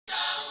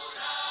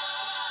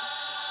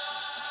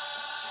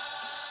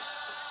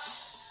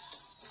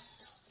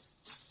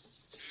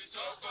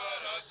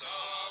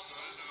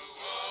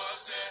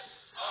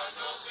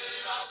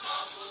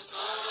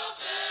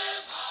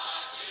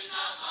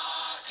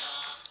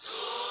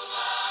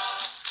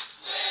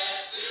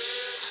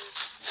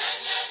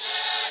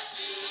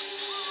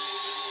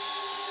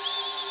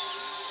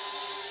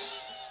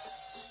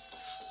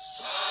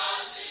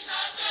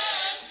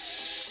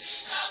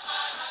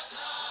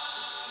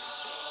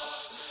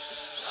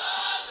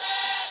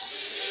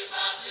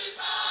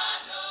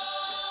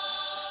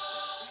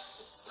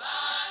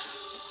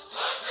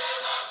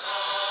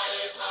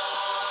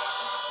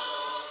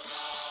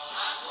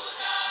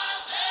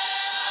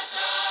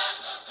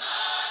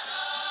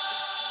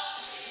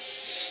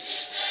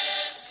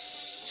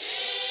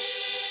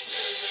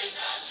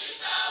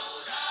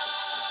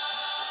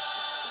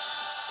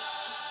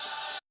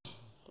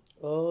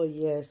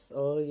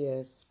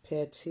yes.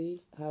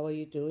 Patty, how are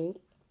you doing?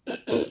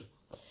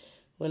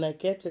 When I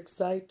get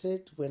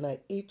excited, when I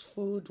eat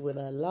food, when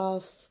I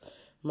laugh,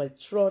 my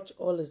throat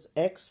always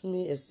aches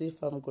me as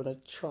if I'm gonna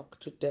choke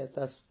to death.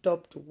 I've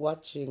stopped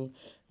watching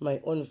my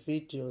own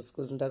videos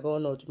because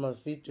ndakaona kuti my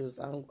videos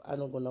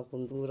anogona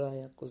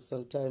kundiuraya because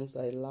sometimes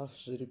I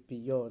laugh really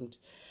beyond.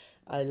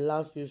 I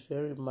love you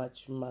very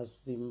much, my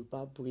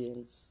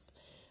Zimbabweans.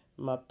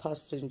 My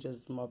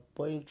passengers, my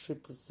Boeing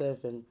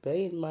 777. Bear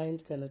in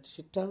mind, kana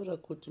tichitaura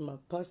kuti my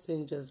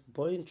passengers,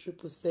 Boeing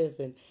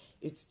 777,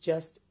 it's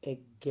just a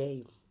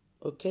game,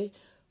 okay?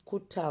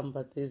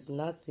 Kutamba, there's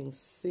nothing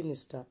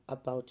sinister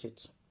about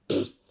it.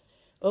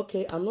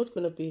 Okay, I'm not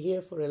going to be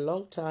here for a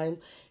long time.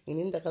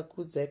 Ini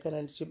ndakakudza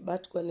kana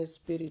ndichibatwa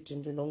nespirit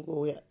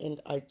ndinongouya,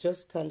 and I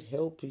just can't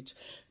help it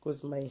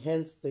because my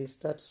hands, they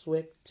start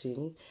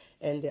sweating.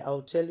 And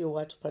I'll tell you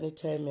what, pane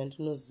time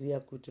yandinoziya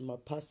kuti my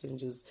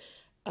passengers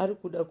ari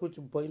kuda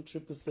kuti Boeing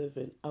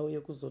 777 auye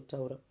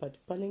kuzotaura, but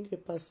panenge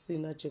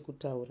pasina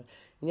chekutaura.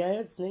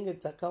 Nyaya dzinenge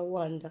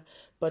dzakawanda,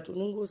 but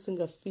unenge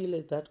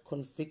usingafeel that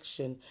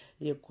conviction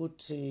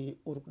yekuti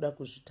uri kuda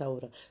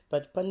kuzvitaura,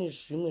 but pane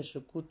zvimwe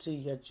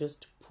zvekuti you're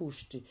just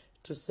pushed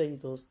to say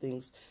those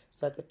things.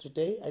 Saka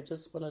today I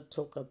just want to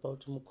talk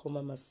about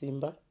Mukoma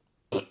Masimba.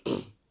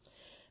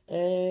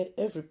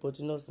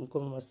 Everybody knows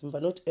Mukoma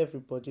Masimba. Not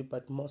everybody,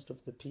 but most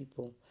of the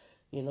people,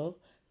 you know.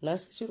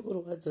 Nasi chiri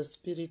kurwadza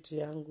spirit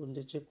yangu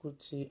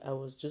ndechekuti I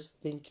was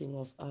just thinking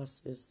of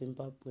us as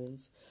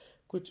Zimbabweans.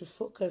 Kuti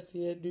focus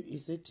yedu,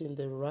 is it in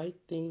the right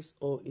things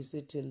or is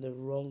it in the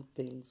wrong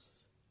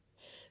things?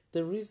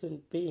 The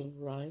reason being,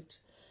 right,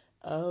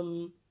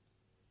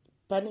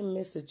 pane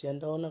message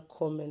and I want to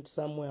comment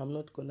somewhere, I'm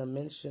not going to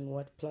mention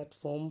what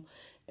platform,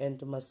 and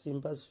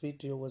Masimba's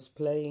video was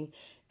playing,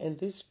 and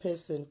this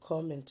person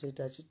commented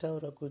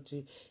achitaura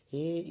kuti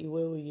hey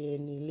iwewe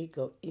yeni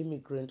illegal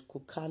immigrant ku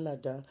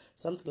Canada,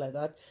 something like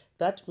that.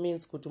 That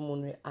means kuti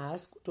munhu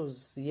aasi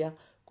kutoziya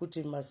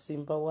kuti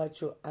Masimba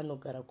wacho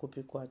anogara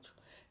kupi kwacho.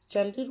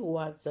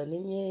 Chandirwadza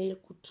nenyaya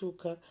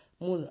yekutuka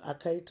munhu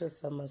akaita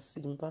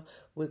saMasimba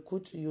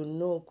wekuti you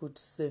know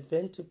kuti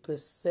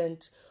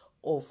 70%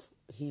 of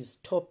his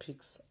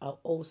topics are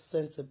all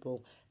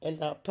sensible, and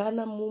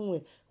hapana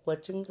mumwe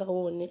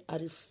watingaone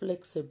ari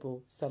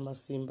flexible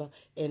saMasimba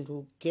and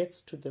who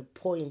gets to the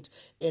point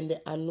and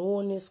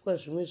anooneswa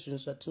zvimwe zvinhu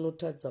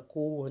zvatinotadza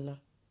kuona.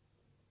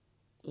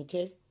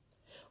 Okay?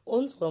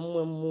 Onzwa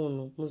mumwe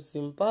munhu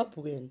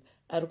muZimbabwean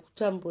ari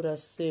kutambura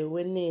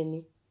sewe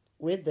neni,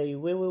 whether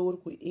iwewe uri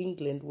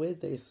kuEngland,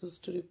 whether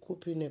isusu tiri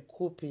kupi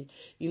nekupi,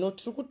 you know,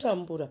 tiri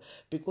kutambura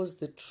because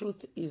the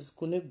truth is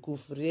kune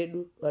gufu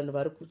redu vanhu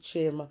vari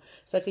kuchema.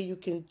 Saka you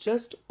can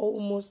just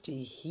almost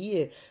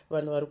hear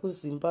vanhu vari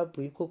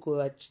kuZimbabwe ikoko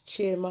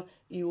vachichema,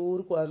 iwe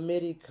uri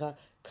kuAmerica,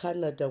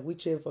 Canada,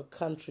 whichever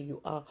country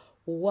you are.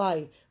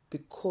 Why?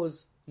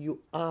 Because you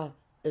are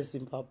a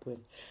Zimbabwean.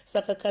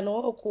 Saka kana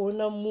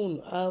wakuona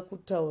munhu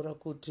akutaura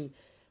kuti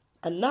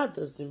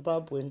another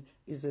Zimbabwean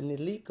is an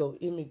illegal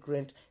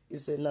immigrant,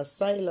 is an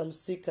asylum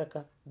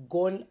seeker,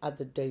 gone are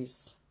the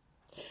days.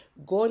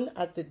 Gone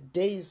are the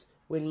days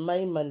when my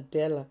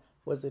Mandela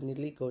was an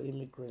illegal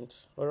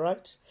immigrant.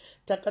 Alright?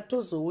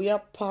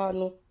 Takatozouya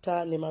pano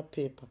taane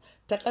mapepa.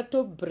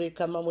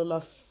 Takatobreka mamwe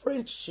ma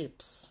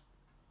friendships.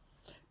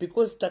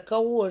 Because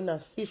takaona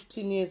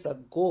 15 years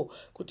ago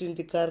kuti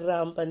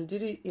ndikaramba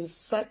ndiri in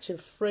such a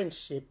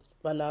friendship,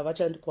 vana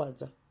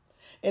havachandikwadza.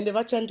 And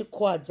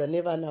vachandikwadza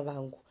nevana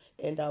vangu.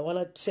 And I want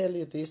to tell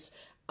you this,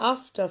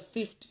 after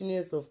 15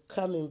 years of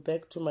coming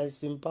back to my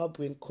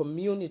Zimbabwean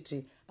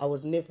community, I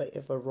was never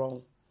ever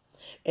wrong.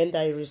 And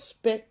I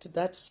respect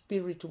that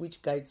spirit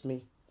which guides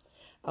me.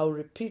 I'll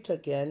repeat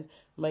again,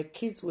 my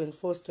kids were in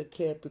foster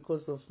care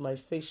because of my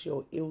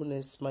facial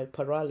illness, my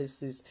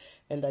paralysis,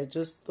 and I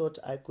just thought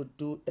I could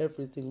do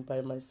everything by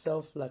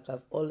myself like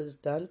I've always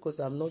done, because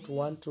I'm not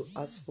one to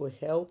ask for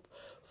help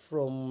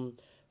from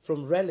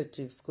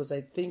relatives, because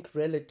I think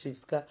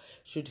relatives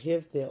should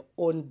have their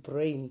own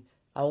brain.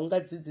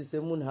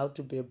 Aungadzidzise munhu how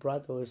to be a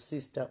brother or a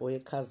sister or a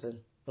cousin.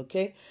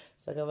 Okay?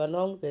 Saka vana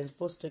vangu they're in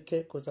foster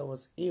care because I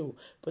was ill.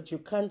 But you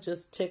can't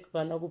just take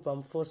vana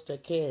kubva foster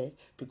care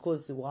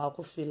because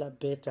wakufeel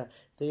better.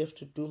 They have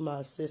to do my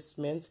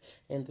assessments,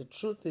 and the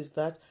truth is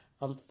that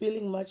I'm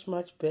feeling much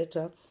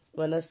better.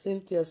 When I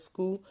Cynthia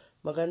school,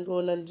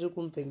 makandiona ndiri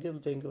kumvenge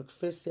kuti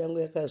face yangu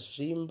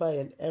yakazvimba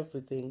and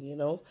everything, you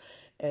know.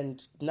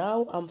 And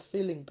now I'm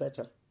feeling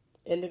better.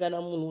 And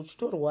kana munhu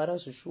uchitorwara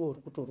zvishuwa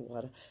uri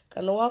kutorwara.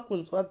 Kana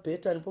wakunzwa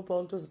better ndipo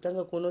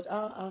paunotozotanga kuona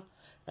kuti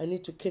I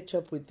need to catch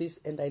up with this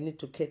and I need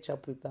to catch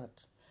up with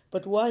that.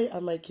 But why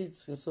are my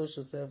kids in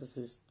social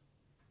services?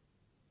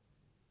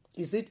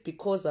 Is it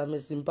because I'm a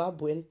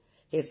Zimbabwean?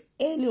 Has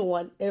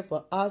anyone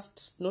ever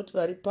asked, not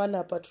very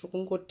panapa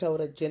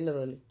trukungotaura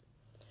generally,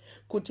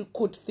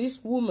 could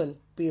this woman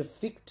be a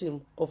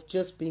victim of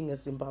just being a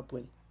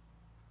Zimbabwean?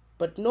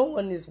 But no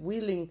one is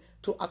willing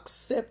to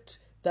accept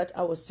that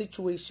our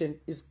situation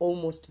is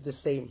almost the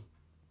same.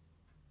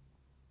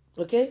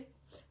 Okay?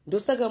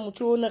 Ndosaka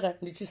muchiona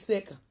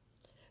ndichiseka.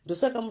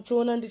 ndosaka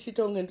muchiona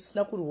ndichiita kunge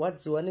ndisina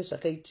kurwadziwa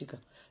nezvakaitika,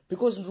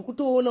 because ndiri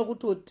kutoona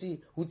kutoti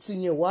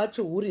utsinye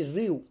hwacho huri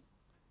real.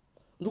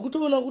 Ndiri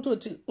kutoona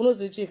kutoti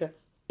unozocheka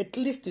at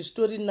least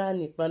zvitori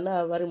nani vana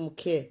ava vari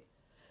mukare,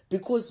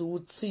 because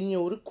utsinye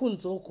huri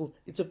kunze uku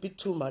it's a bit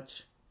too much.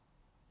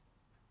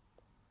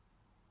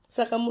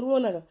 Saka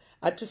muriona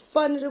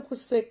hatifanire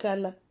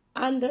kusekana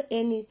under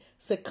any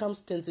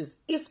circumstances,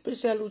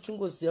 especially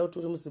uchingoziva kuti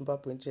uri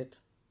muZimbabwe chete.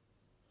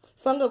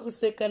 Fanga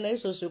kusekana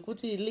izvo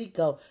zvekuti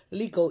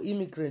legal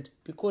immigrant,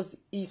 because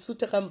isu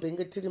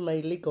takambenge tiri my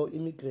illegal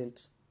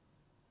immigrant.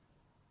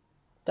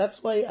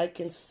 That's why I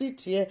can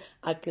sit here,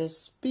 I can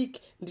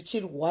speak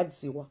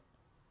ndichirwadziwa.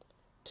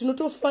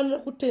 Tinotofanira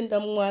kutenda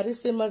Mwari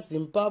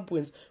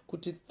semaZimbabweans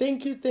kuti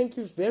thank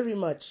you very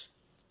much.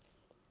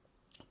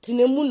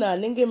 Tine munhu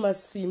anenge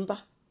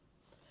Masimba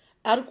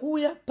ari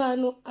kuuya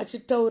pano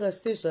achitaura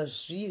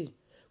sezvazviri,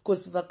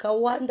 because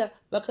vakawanda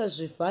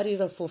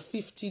vakazvivharira for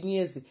 15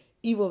 years.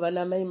 Ivo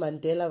vana mai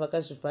Mandela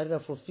vakazvivharira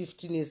for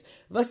 15 years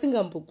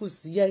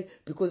vasingambokuziyai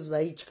because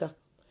vaitya.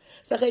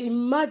 Saka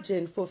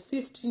imagine for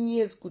 15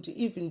 years kuti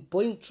even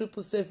Boeing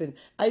 777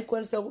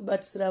 aikwanisa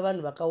kubatisira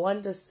vanhu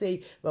vakawanda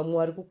sei vamwe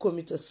vari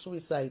kucommit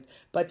suicide,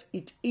 but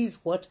it is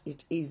what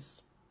it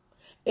is.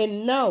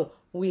 And now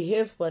we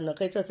have vanhu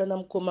vakaita sana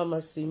Mukoma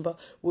Masimba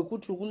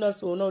wekuti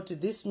ukunasoona kuti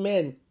this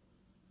man,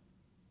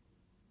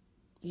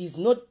 he is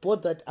not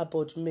bothered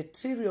about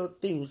material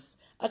things.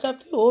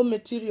 Akapiwawo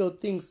material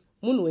things,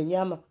 munhu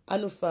wenyama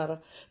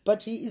anofara,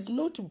 but he is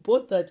not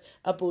bothered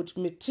about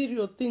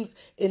material things,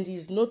 and he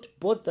is not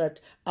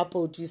bothered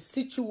about his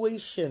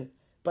situation,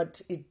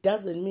 but it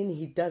doesn't mean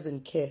he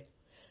doesn't care.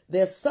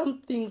 There are some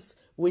things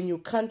when you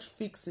can't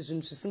fix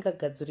zvinhu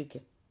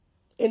zvisingagadzirike.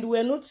 And we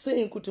are not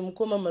saying kuti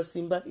Mukoma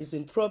Masimba is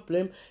in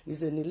problem,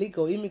 is an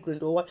illegal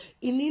immigrant or what.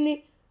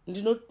 Inini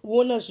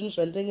ndinoona zvinhu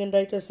zvandenge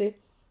ndaita se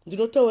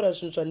ndinotaura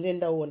zvinhu zvandenge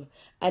ndaona.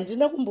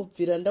 Handina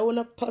kumbobvira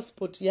ndaona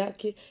passport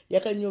yake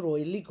yakanyorwa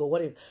illegal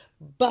whatever.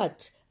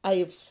 But I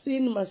have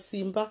seen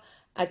Masimba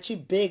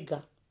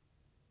achibega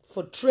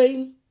for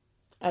train.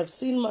 I've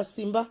seen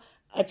Masimba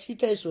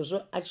achiita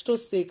izvozvo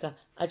achitoseka,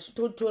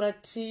 achitotora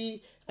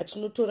tea,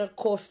 achinotora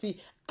coffee,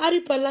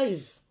 ari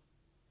palive.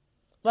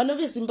 Vana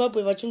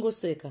veZimbabwe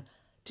vachingoseka,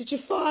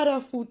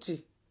 tichifara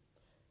futi.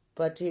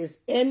 But has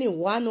any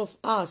one of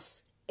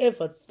us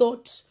ever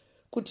thought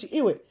kuti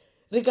iwe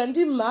rega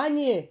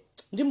ndimhanye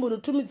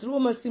ndimbonotumidzirwa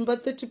Masimba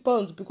 30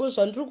 pounds because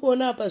zvandiri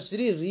kuona apa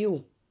zviri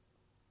real.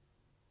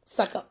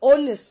 Saka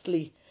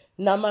honestly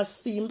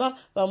naMasimba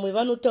vamwe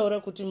vanotaura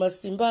kuti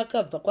Masimba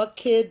akabva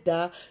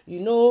kwaKeda,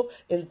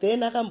 and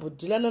then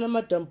akambodhilana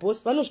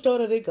namadambosi,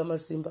 vanozvitaura vega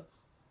Masimba.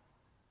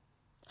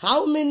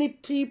 How many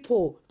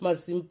people,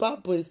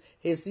 Zimbabweans,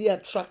 has he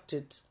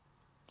attracted?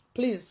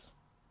 Please,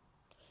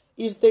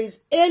 if there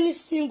is any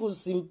single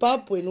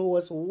Zimbabwean who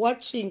was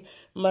watching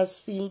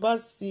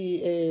Masimba's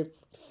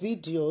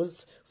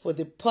videos for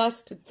the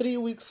past 3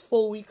 weeks,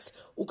 4 weeks,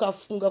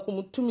 ukafunga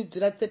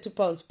kumutumidzira 30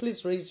 pounds,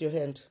 please raise your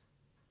hand.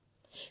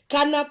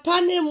 Kana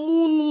pane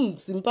munhu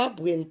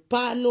Zimbabwean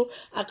pano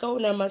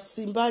akaona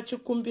Masimba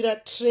achikumbira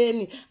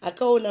treni,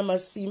 akaona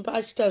Masimba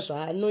achita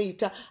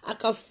zvaanoita,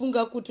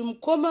 akafunga kuti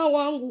mukoma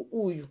wangu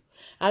uyu,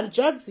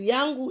 hanzvadzi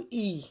yangu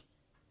iyi,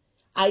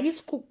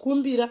 haisi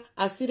kukumbira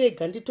asi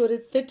rega nditore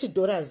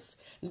 $30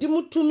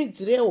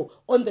 ndimutumidzirewo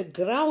on the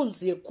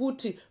grounds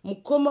yekuti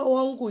mukoma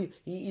wangu he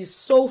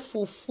is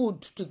soulful food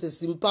to the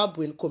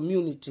Zimbabwean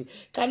community.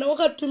 Kana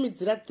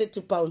wakatumidzira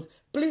 30 pounds,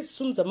 please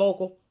sumudza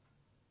maoko.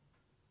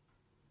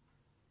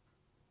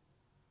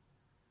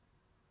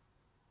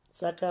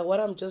 Saka what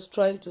I'm just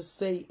trying to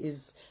say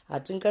is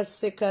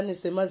hatingasekane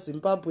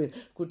semaZimbabwean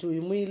kuti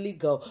uyu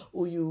mu-illegal,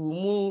 uyu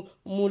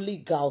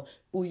mu-legal,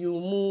 uyu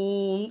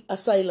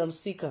mu-asylum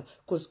seeker,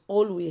 because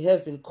all we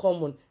have in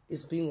common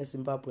is being a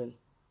Zimbabwean.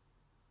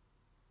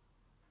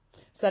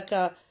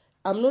 Saka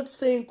I'm not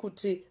saying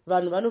kuti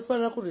vanhu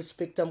vanofanira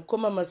kurespecta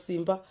Mukoma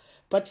Masimba,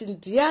 but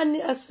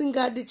ndiani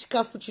asingadi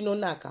chikafu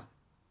chinonaka?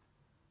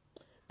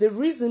 The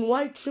reason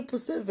why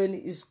 777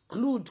 is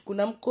glued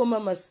kuna Mukoma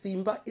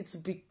Masimba, it's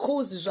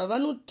because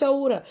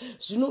zvavanotaura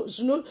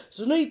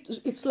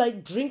it's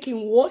like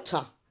drinking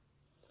water.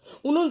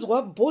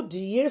 Unonzwa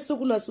body yese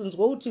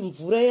kunasonzwa kuti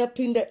mvura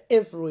yapinda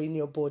everywhere in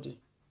your body.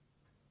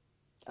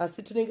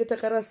 Asi tinenge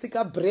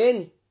takarasika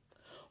brain.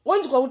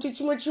 Wanzwa kuti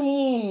chimwe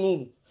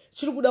chimunhu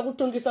chiri kuda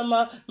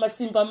kutongesa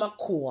Masimba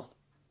makuwa.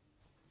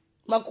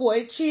 Makuwa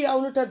echiya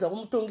unotadza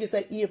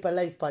kumutongesa iye pa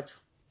life pacho.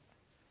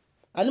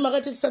 Ani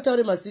makati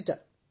tisataure mazita.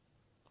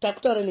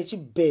 Takutaura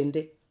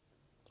nechibhende.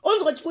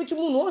 Onzwa chimwe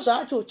chimunhu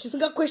zvacho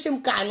chisingakweshe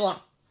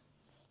mukanwa.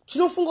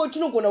 Chinofunga kuti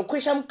chinogona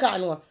kukwesha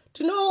mukanwa.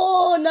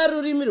 Tinoona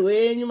rurimi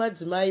rwenyu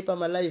madzimai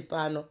pama live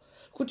pano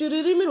kuti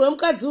rurimi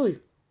rwemukadzi uyu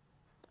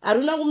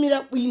haruna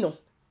kumira bwino.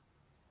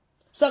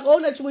 Saka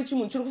ona chimwe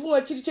chimunhu chiri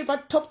kufunga chiri chepa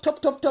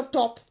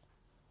top.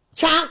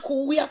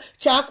 Chakuuya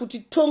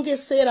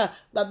chakutitongesera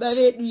baba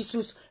vedu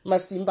isusu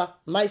Masimba,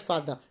 my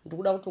father.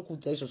 Ndikuda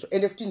kutokudza izvozvo.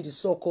 And futi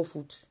ndisoko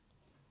futi.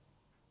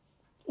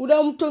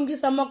 Uda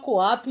mutongesa mako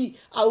hapi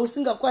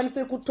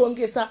ausingakwanise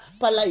kutongesa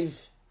pa live.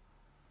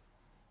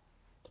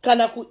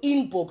 kana ku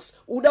inbox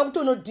uda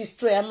kutono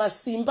destroy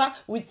Masimba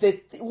with the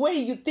way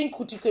you think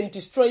you can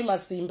destroy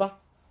Masimba.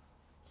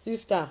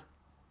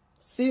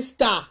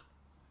 Sister,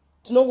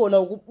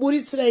 tinogona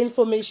kuburitsira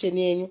information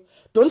yenyu.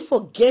 Don't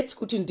forget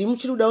kuti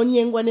ndimuchiri kuda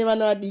kunyengwa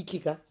nevana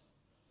vadikika.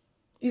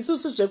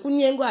 Isusu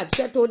zvekunyengwa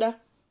hatichatoda.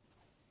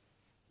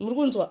 Muri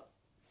kunzwa?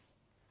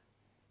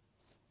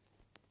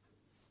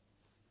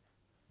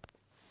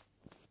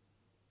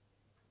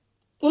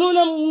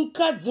 Unoona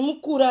mukadzi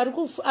mukuru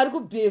ari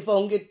kubehave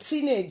unge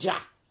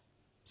teenager.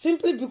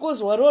 Simply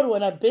because warori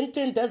wana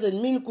Benton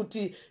doesn't mean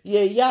kuti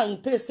you're a young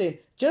person.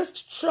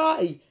 Just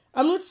try.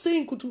 I'm not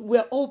saying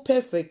we're all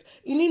perfect.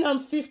 I'm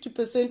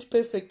 50%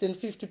 perfect and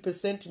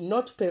 50%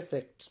 not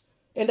perfect.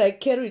 And I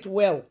carry it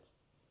well.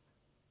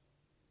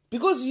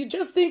 Because you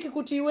just think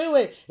kuti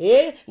iwewe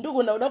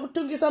ndogona uda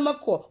kutongesa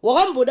makoa.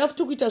 Wakamboda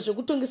futi kuita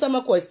zvekutongesa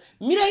makoa isi.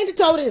 Mira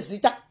inditaure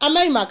zita.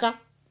 Amai maka?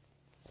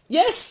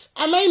 Yes,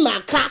 amai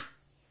maka.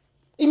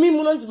 Imi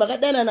munonzi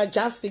makadana na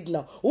just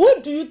signal.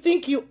 Who do you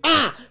think you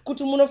are?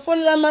 Kuti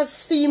munofonera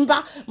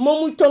Masimba,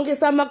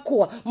 momutongesa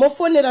makuwa.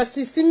 Mofonera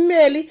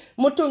Sisimeli,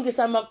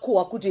 motongesa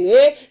makuwa. Kuti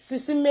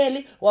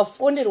Sisimeli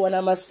wafonerwa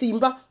na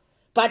Masimba.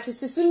 But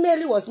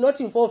Sisimeli was not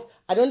involved.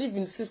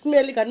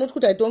 Sisimeli cannot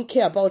kuti I don't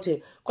care about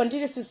it.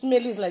 Continue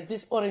Sisimeli is like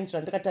this orange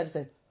rand.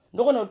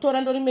 Ndogona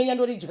utora ndori menya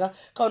ndori jika.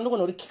 Kao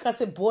ndogona uri kika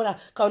se bora.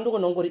 Kao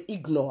ndogona ngori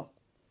ignore.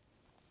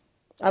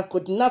 I've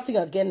got nothing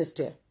against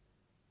her.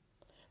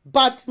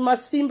 But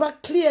Masimba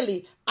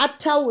clearly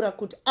ataura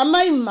kuti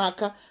amai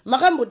maka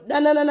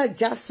makambodanana na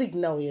just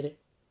signal here.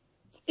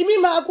 Imi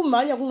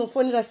maakumanya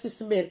kunofonera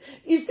Sisimeli.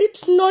 Is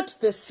it not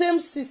the same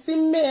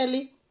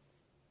Sisimeli?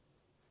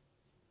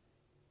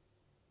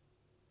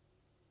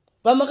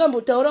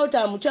 Vamakambotaura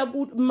kuti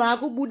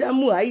makubuda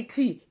mu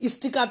Haiti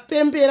istika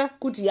pembera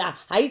kuti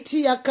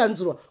Haiti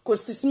yakanzurwa ko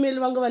Sisimeli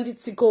vanga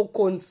vanditsika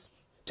ukonzi.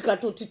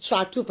 Tikatoti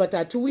chatu but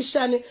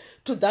hatiwishane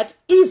to that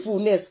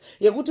evilness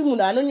yekuti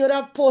munhu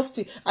anonyora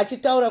post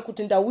achitaura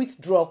kuti nda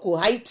withdraw ku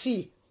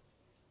Haiti.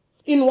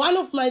 In one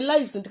of my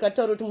lives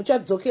ndikataura kuti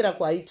muchadzokera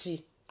ku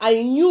Haiti.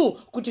 I knew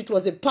kuti it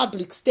was a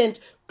public stunt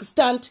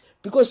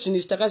because zvinhu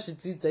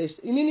zvitakazvidzidza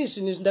izvi. Inini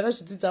zvinhu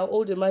zvindakazvidzidza. How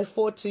old am I?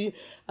 40.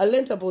 I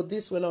learned about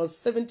this when I was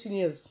 17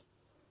 years.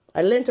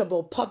 I learned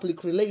about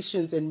public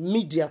relations and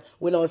media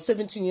when I was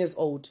 17 years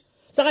old.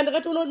 Saka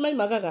ndakatoona kuti mai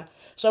makaka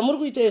zvamuri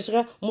kuita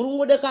izvi muri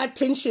kungoda ka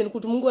attention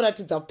kuti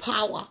mungoratidza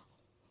power.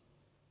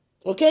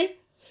 Okay?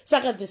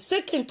 Saka the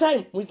second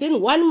time within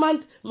 1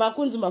 month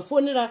makunzi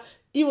mafonera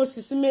ivo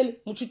Sisimeli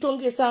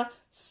muchitongesa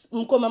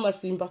Mukoma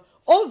Masimba.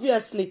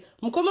 Obviously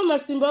Mukoma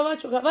Masimba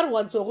vacho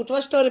varwadziwa kuti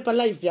vachitaure pa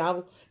live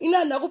yavo.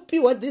 Ina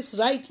kupiwa this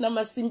right na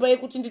Masimba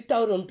yekuti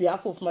nditaure on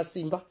behalf of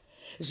Masimba.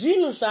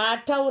 Zvinhu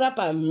zvaataura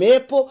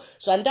pamhepo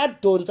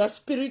zvandadhonza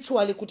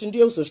spiritually kuti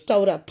ndiye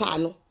kuzozvitaura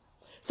pano.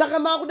 Saka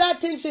makuda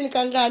attention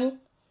kangani?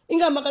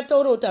 Inga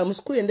makataura kuti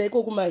hamusi kuenda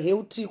iko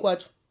kumaheuti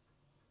kwacho.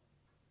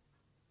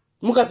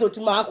 Mukazoti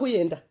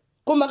maakuyenda.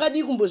 Ko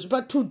makadi kumbozvipa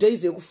 2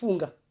 days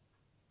yekufunga.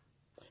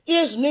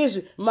 Iye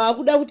zvinezvi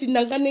makuda kuti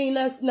nangane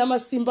na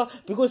Masimba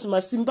because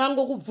Masimba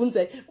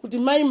ngokubvunza kuti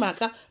mai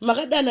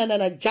makadanana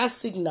na just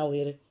signal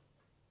here.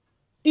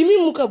 Imi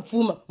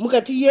mukabvuma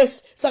mukati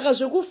yes. Saka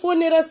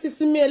zvekufonera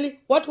Sisimeli,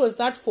 what was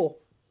that for?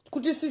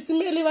 Kuti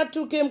Sisimeli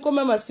vatuke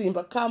Mukoma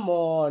Masimba. Come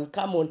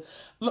on.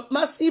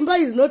 Masimba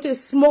is not a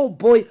small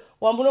boy.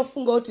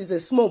 Wambunofunga kuti is a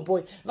small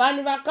boy.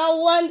 Vanhu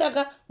vakawanda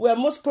ka were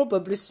most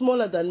probably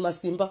smaller than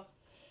Masimba.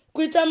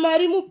 Kuita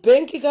mari mu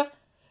bank ka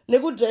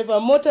nekudriver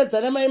mota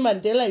dzana mai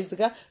Mandela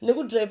izika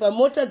nekudriver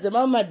mota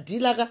dzema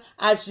madila ka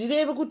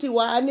azvirevi kuti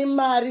waane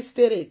mari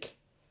stereke.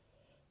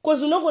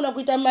 Kozi unogona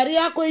kuita mari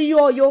yako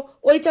iyoyo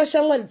oita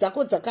shamwari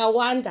dzako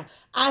dzakawanda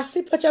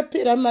asi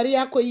pachapera mari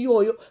yako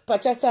iyoyo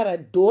pachasara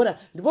dhora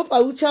ndipo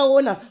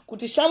pauchaona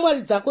kuti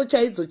shamwari dzako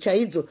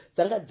chaidzo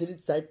dzanga dziri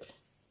dzipi.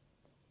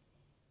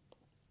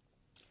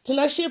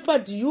 Tina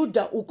Shepherd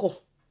Yuda uko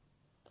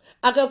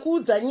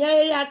akakuudza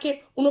nyaya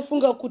yake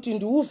unofunga kuti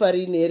ndi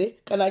Wolverine here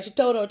kana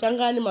achitaura kuti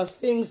anga ane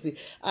mafenzi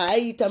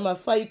aiita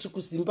mafight ku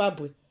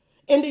Zimbabwe,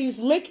 and he is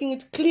making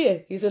it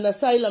clear he's an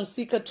asylum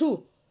seeker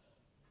too.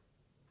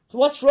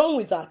 What's wrong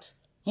with that?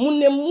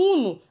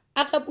 Munhu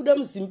akabuda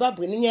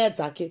muZimbabwe nenyaya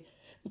dzake.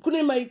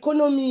 Kune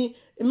economy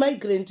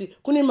migrant,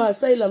 kune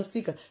asylum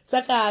seeker.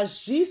 Saka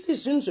hazvisi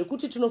zvinhu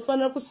zvekuti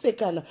tinofanira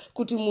kusekana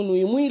kuti munhu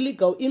uyu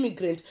illegal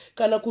immigrant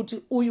kana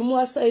kuti uyu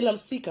asylum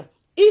seeker.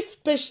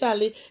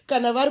 Especially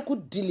kana vari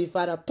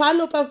kudilivhara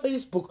pano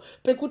paFacebook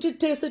pekuti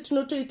tese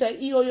tinotoita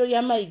iyoyo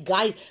ya my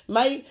guy,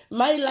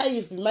 my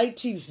life, my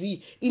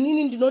TV.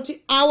 Inini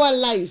ndinoti our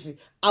life,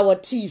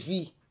 our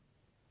TV.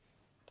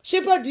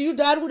 Shepherd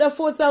Yuda ari kuda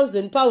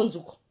 4,000 pounds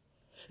uko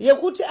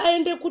yekuti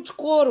aende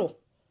kuchikoro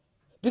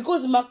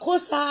because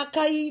makosa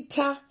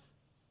akaita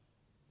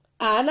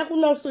haana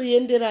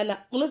kunasoenderana.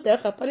 Unoziva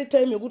kapane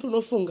time yekuti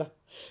unofunga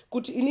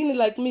kuti inini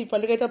like me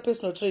pandakaita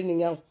personal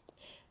training yangu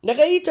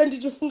ndakaita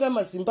ndichifunga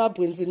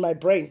maZimbabweans in my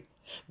brain,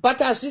 but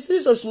hazvisi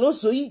izvo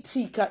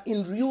zvinozoitika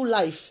in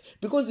real life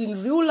because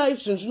in real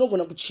life zvinhu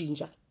zvinogona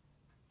kuchinja.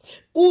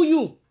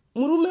 Uyu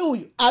murume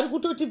uyu ari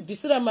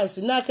kutotibvisira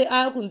mazina ake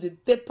aakunzi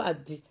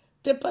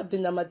tepadhi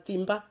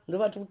namatimba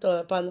ndovati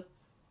kutaura pano.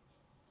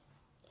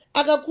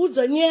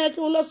 Akakuudza nyaya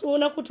yake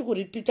unosoona kuti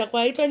kuripita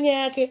kwaita nyaya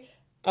yake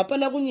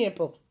hapana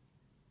kunyepa.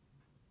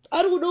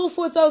 Ari kuda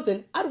 4,000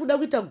 ari kuda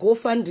kuita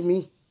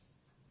GoFundMe.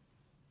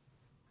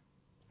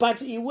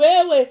 But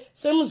iwewe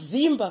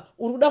semuzimba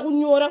uri kuda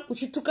kunyora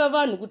uchituka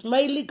vanhu kuti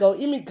my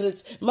illegal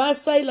immigrants, my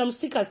asylum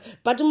seekers,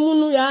 but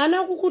munhu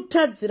yaana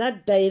kukutadzira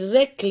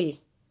directly.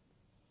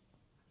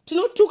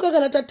 Tinotuka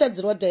kana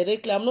tatadzirwa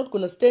directly. I'm not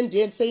going to stand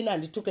here and say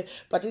handituke,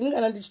 but ini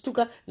kana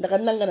ndichituka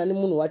ndakanangana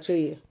nemunhu wacho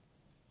iye.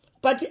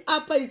 But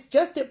apa it's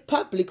just a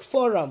public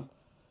forum.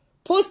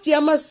 Post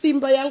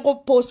yaMasimba yango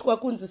post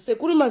kwakunzi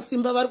sekuri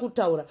Masimba vari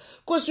kutaura.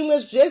 Ko zvimwe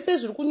zvese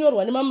zviri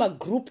kunyorwa nemama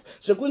group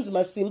zvekunzi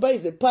Masimba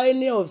is a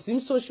pioneer of Zim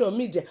social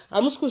media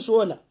hamusi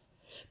kuzviona.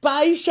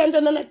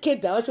 Paaishandana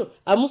naKedha vacho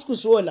hamusi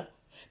kuzviona.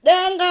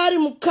 Dai anga ari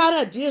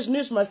mukaradhi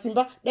yezvinezvi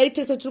Masimba dai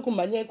tese tiri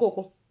kumhanya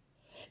ikoko.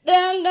 Dai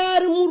anga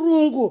ari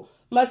murungu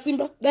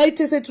Masimba dai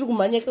tese tiri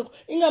kumhanya ikoko.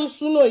 Inga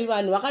musunoi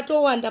vanhu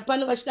vakatowanda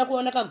pano vachida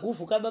kuona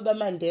kaguvhu kababa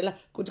Mandela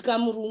kuti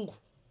kamurungu.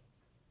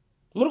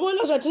 Muri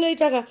kuona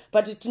zvatinoitaka,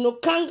 but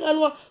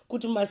tinokanganwa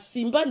kuti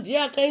Masimba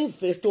ndiye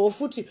akainvestawo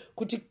futi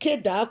kuti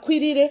Kedha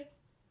akwirire.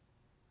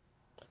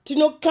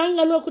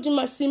 Tinokanganwa kuti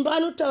Masimba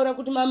anotaura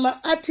kuti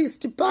mama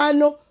artist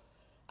pano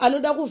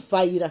anoda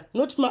kuvhaira,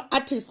 not ma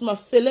artist, ma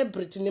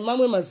celebrity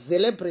nemamwe ma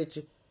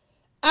celebrity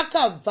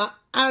akabva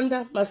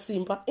under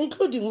Masimba,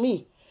 including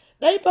me.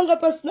 Dai panga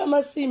pasina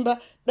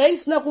Masimba, dai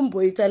ndisina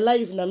kumboita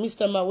live na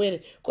Mr.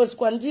 Mawere, because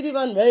kwandiri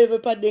vanhu vaive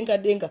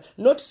padenga,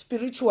 not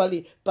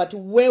spiritually but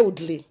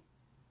worldly.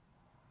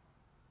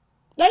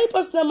 Dai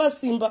pasina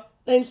Masimba,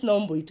 dai ndisina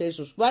kumboita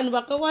izvozvo. Vanhu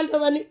vakawanda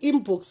vane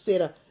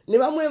inboxera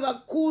nevamwe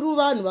vakuru,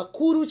 vanhu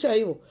vakuru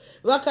chaivo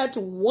vakati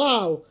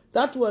wow,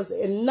 that was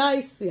a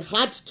nice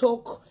heart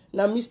talk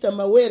na Mr.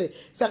 Mawere.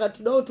 Saka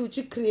toda kuti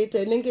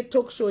uchicreate inenge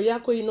talk show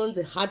yako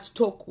inonzi Heart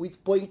Talk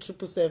with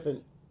Boein777.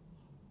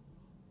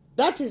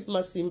 That is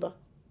Masimba.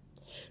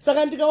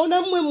 Saka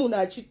ndikaona mumwe munhu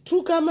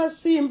achituka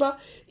Masimba,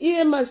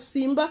 iye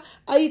Masimba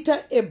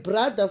aita a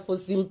brother for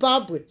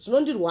Zimbabwe,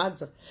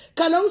 zvinondirwadza.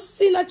 Kana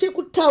usina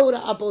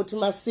chekutaura about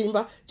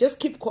Masimba, just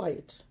keep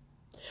quiet.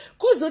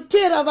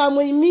 Kuzotera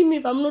vamwe imimi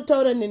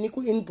vamunotaura neni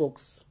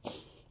kuinbox.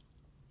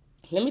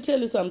 Let me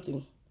tell you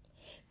something.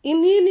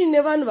 Inini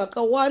nevanhu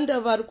vakawanda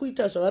vari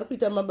kuita zvavari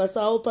kuita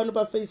mabasa avo pano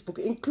paFacebook,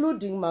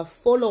 including my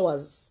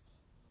followers.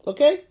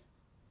 Okay?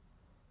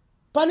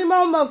 Pane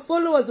ma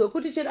followers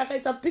wekuti chero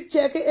akaisa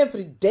picture yake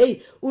every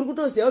day uri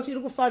kutoziva kuti iri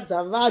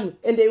kufadza vanhu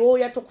ende iwe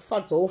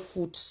uyatokufadzawo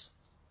futi.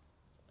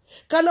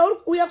 Kana uri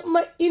kuuya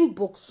kuma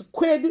inbox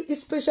kwedu,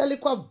 especially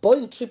kwa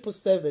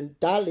Boein777,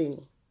 darling,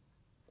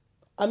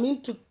 I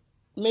mean to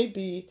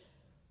maybe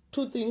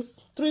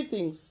 3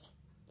 things.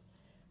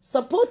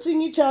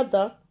 Supporting each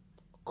other,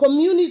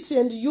 community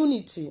and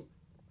unity,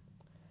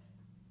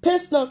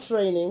 personal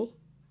training,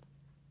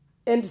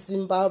 and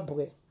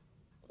Zimbabwe.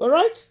 All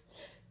right?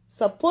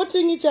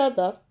 Supporting each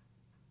other,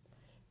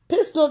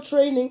 personal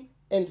training,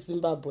 and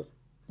Zimbabwe.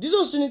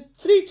 Ndizo zvini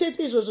 3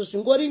 chete izvozvo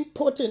zvingori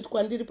important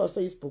kwandiri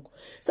paFacebook.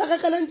 Saka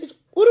kana nditi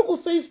uri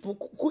kuFacebook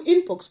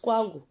kuinbox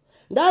kwangu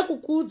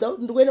ndakukuudza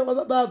kuti ndikuenda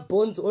kwababa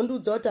Bonzo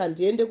ondiudza kuti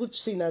handiende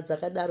kutsvina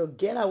dzakadaro,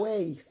 get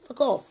away,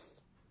 fuck off.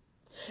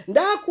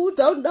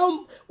 Ndakuudza kuti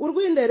uri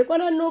kuenda here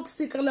kwana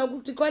Noxi kana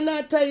kuti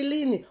kwana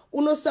Tailini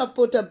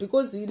unosupporta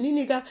because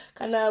ininika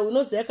kana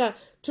unoziva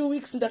 2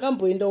 weeks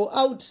ndakamboendawo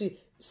out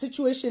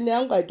situation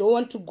yangu, I don't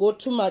want to go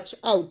too much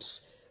out.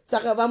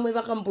 Saka vamwe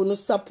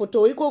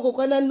vakambonosupportawo ikoko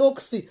kwana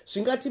Noxi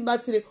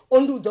zvingatibatsire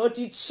ondiudza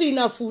kuti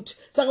tsvina futi.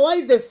 Saka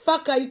why the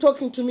fuck are you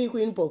talking to me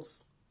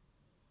kuinbox?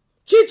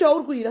 Chicho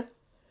uri kuira?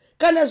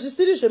 Kana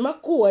zvisiri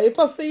zvemakuhwa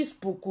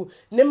epaFacebook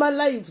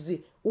nemalives,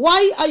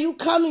 why are you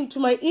coming to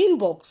my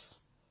inbox?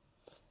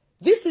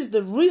 This is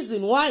the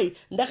reason why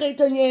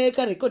ndakaita nyaya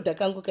yekarekodha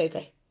kangu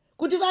kaikai.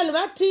 Kuti vanhu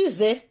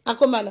vatize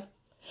akomana.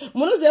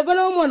 Munoziva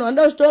pana umwana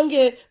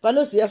wandazvitonge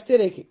vanoziva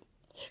stereki.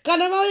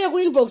 Kana vauya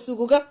kuinbox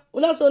kuka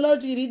unasoona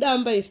kuti iri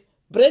damba iri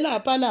brain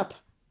hapana apa.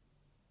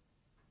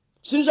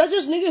 Zvinhu zvacho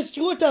zvinenge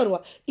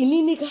zvichingotaurwa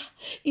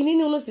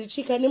inini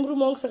unozichika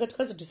nemurume wangu saka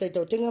takazodesaida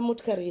kutenga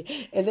motikari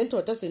and then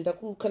tatazoenda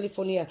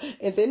kuCalifornia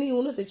and then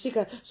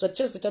unozichika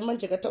zvatichazoita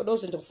manje katauda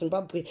kuzoenda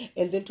kuZimbabwe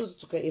and then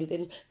tozodzoka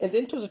and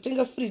then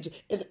tozotenga fridge.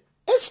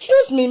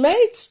 Excuse me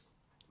mate,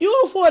 you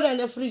afford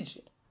a fridge.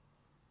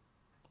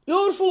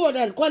 You afford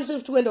and kwanise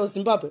kuenda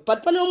kuZimbabwe,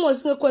 but pane umwe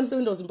usingakwanise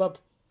kuenda kuZimbabwe.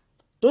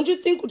 Don't you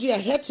think that you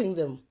are hurting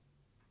them?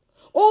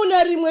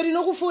 Ona rimwe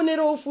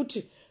rinokufonerawo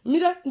futi.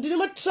 Mira ndine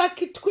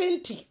matraki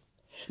 20.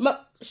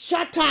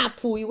 Shut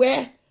up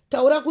iwe.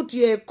 Taura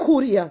kuti ye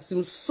courier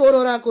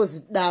simsoro rako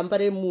zidamba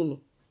remunhu.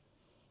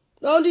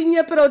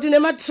 Ndaundinyepera kuti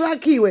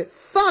nematraki iwe.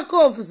 Fuck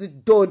off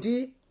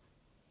zidodi.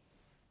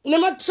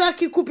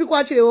 Nematraki kupi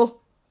kwacho iwe.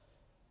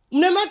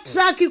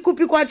 Nematraki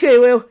kupi kwacho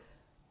iwe.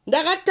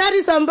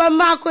 Ndakatarisa mba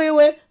mako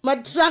iwe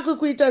matraki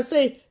kuita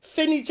sei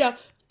furniture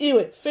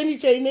iwe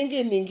furniture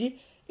inenge ningi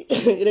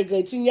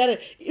rega chinyare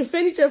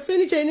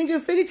furniture inenge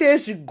furniture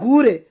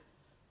yezvigure.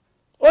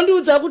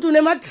 ondiudza kuti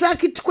une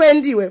matraki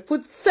 20 we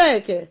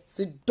futseke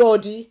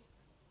zidodi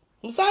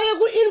musaye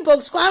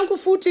ku-inbox kwangu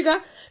futi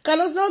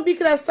kana usina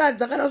kubikira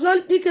sadza kana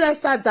usina kubikira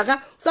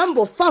sadza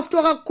usambofafta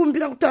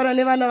wakakumbira kutaura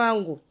nevana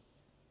vangu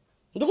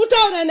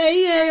ndikutaura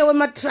naiyeyo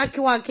wematraki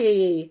wake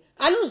iyeye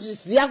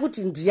anozviziva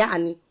kuti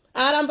ndiani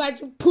aramba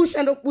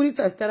achipusha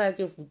ndokuburitsa zita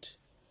rake futi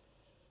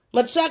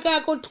matraki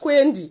ako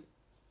 20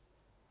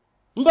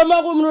 mumba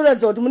mako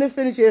munoratidza kuti mune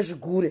fenicha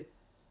yezvigure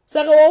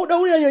saka wauda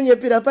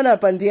kunyanyonyepera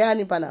panapa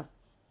ndiani panapa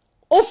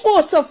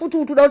ofosa futi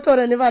kuti uda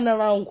kutaura nevana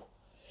vangu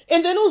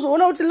and then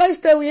uzoona kuti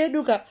lifestyle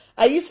yedu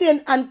haisi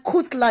an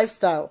uncouth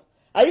lifestyle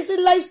haisi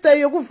lifestyle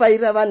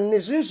yekuvhaira vanhu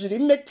nezvinhu zviri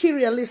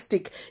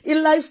materialistic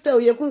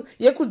ilifestyle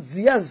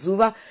yekudziya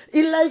zuva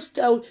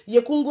ilifestyle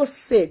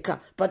yekungoseka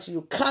but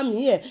you come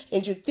here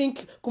and you think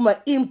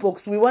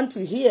kuma-inbox we want to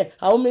hear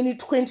how many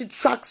 20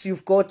 trucks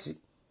you've got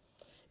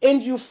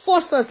and you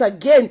force us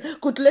again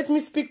could let me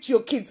speak to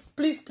your kids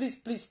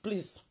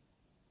please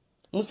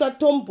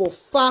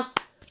musatombofa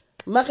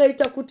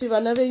makaita kuti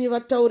vana venyu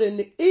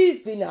vataure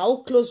even how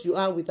close you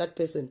are with that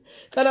person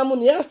kana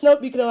munhu asina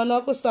kubikira vana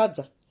vako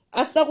sadza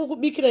asina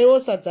kukubikira iwo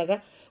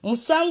sadza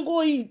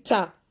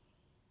musangoita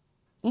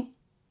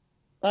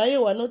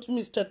aiwa not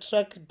Mr.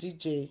 Truck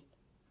DJ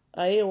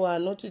aiwa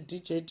not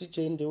DJ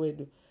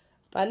ndewedu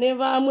pane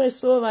vamwe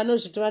so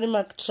vanozviti vane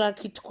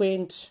matraki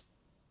 20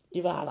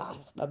 ivava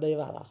baba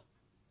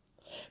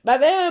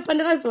iyoyo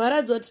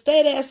pandakazovaradza kuti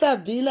staira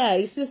yaSabina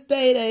haisi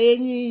staira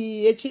yenyu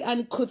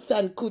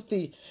yechi-uncouth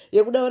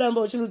yekuda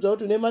kuramba uchirudza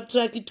kuti une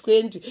matraki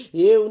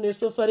 20 une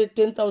sofa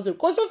re10,000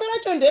 ko sofa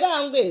racho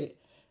nderangu here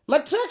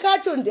matraki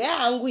acho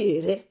ndeangu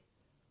here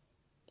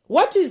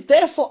what is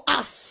there for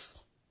us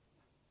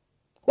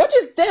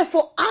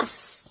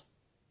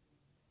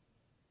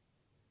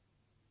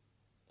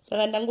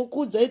saka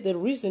ndangokuudzai the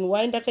reason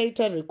why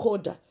ndakaita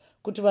recorder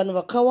kuti vanhu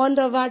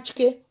vakawanda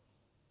vatye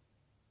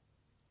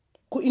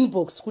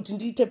ku-inbox kuti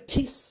ndiite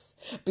peace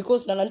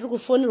because ndanga ndiri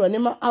kufonerwa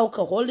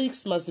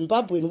nema-alcoholics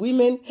ma-Zimbabwean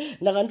women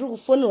ndanga ndiri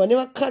kufonerwa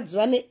nevakadzi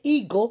vane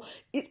ego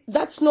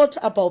that's not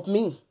about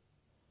me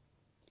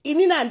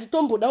inini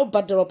handitomboda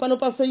kubhadharwa pano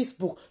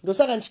paFacebook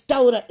ndosaka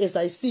ndichitaura as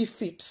I see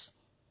fit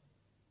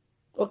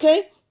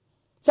okay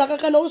saka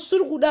kana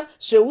usiri kuda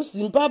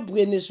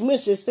zveuZimbabwe nezvimwe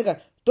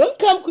zveseka don't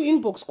come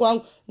ku-inbox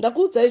kwangu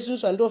ndakuudzai zvinhu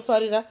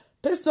zvandofarira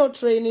personal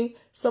training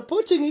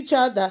supporting each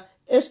other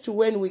as to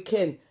when we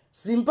can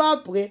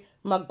Zimbabwe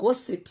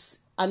magossips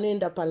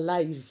anoenda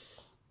palive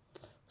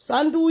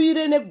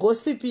sanduire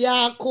negossip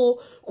yako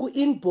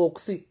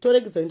ku-inbox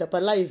toregedza kuenda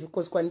palive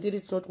because kwandiri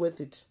it's not worth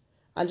it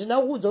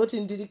handina kuudza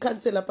kuti ndiri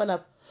cancela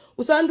panapa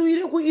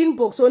usanduire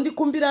ku-inbox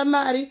wondikumbira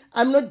mari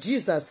I'm not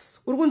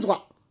Jesus uri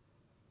kunzwa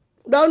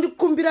uda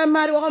kundikumbira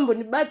mari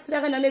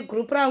wakambondibatsira kana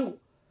negroup rangu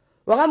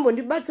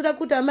wakambondibatsira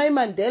kuti amai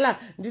Mandela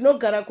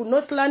ndinogara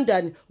kuNorth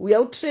London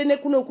uya utrene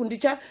kunoku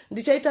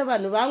ndichaita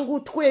vanhu vangu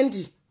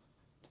 20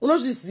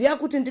 unozviziva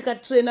kuti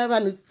ndikatrena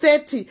vanhu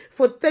 30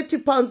 for 30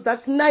 pounds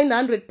that's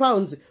 900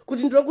 pounds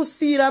kuti ndiri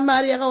kusiyira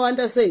mari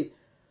yakawanda sei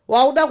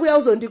wauda kuya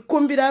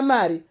uzondikumbira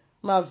mari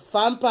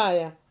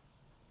mavampire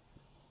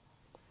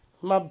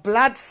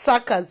blood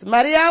suckers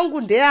mari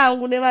yangu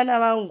ndeyangu nevana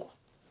vangu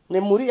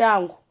nemhuri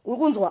yangu uri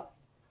kunzwa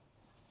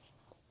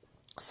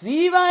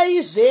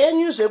zivai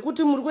zvenyu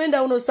zvekuti muri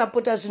kuenda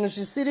unosapota zvinhu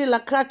zvisiri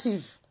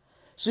lucrative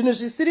zvinhu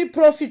zvisiri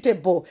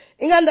profitable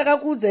inga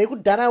ndakakuudzai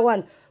kudhara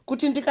 1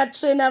 kuti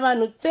ndikatrena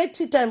vanhu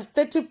 30 times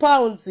 30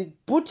 pounds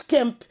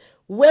bootcamp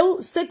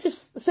well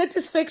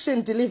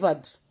satisfaction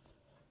delivered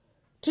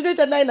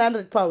tinoita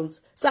 900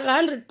 pounds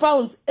saka 100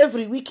 pounds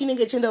every week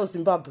inenge ichienda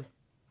kuZimbabwe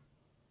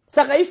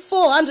saka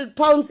i400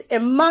 pounds a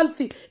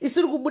month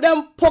isiri kubuda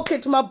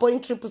mupocket maBoeing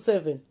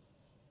 777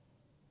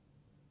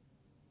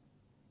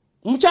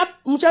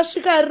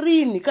 muchasvika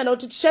rini kana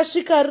kuti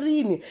tichasvika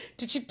rini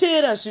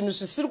tichiteera zvinhu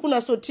zvisiri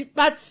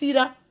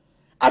kunasotibatsira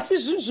asi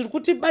zvinhu zviri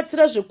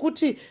kutibatsira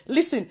zvekuti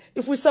listen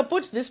if we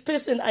support this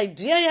person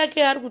idea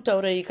yake ari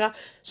kutaura ika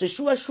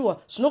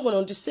zveshuwa zvinogona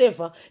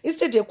kundiseva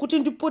instead yekuti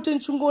ndipote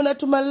ndichingona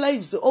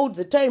tuma-lives all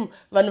the time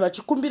vanhu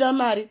vachikumbira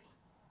mari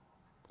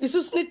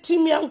isusu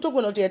netimu yangu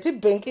togona kuti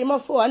yatibhenke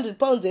ma400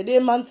 pounds a day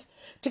month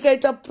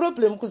tikaita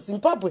problem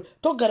kuZimbabwe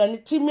togara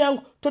netimu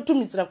yangu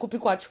totumidzira kupi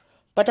kwacho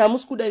but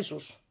hamusi kuda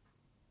izvozvo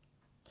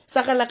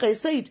saka like I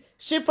said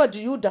Shepherd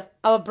Yuda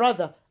our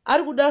brother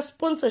ari kuda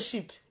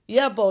sponsorship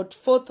about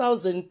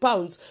 4,000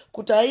 pounds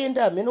kuti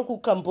aende ameno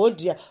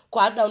kuCambodia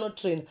kwaada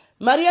unotrain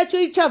mari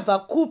yacho ichabva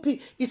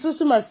kupi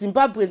isusu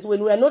maZimbabweans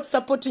when we are not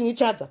supporting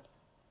each other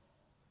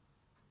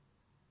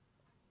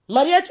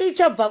mari yacho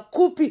ichabva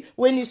kupi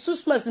when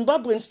isusu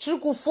maZimbabweans tiri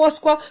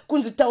kufoswa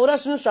kunzi taura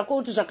zvinhu zvako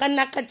kuti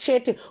zvakanaka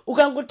chete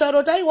ukangotaura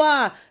kuti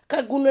aiwa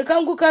kagunwe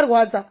kangu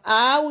karwadza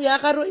uyu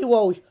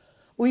akaroiwa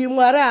uyu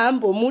Mwari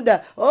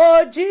haambomuda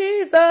oh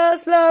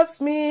Jesus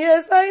loves me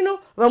yes I know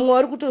vamwe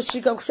vari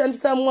kutosvika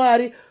kushandisa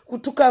Mwari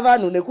kutuka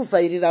vanhu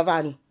nekuvhairira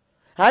vanhu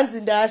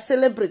hanzi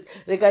ndaacelebrate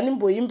rega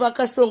nimboimba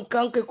kasong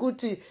kangu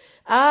kekuti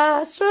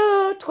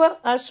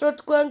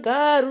ashotwa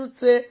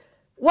ngarutse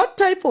what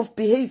type of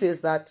behavior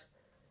is that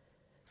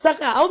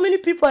Saka, how many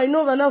people I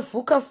know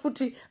vanavuka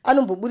futi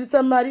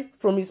anomboburitsa mari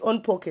from his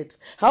own pocket?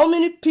 How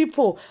many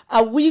people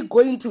are we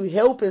going to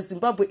help as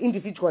Zimbabwe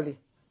individually?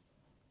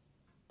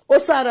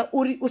 Osara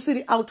uri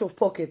usiri out of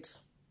pocket.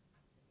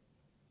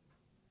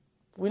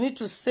 We need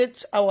to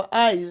set our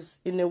eyes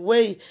in a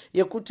way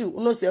yekuti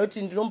unoziva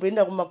kuti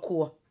ndinomboenda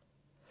kumakuwa.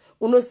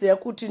 Unoziva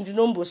kuti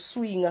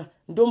ndinomboswinga,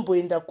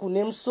 ndomboenda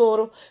kune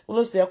musoro,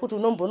 unoziva kuti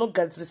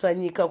unombonogadzirisa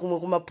nyika kumwe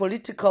kuma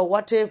political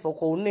whatever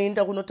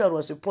kwaunoenda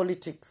kunotaurwa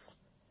zvepolitics.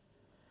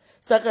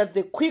 Saka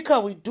the quicker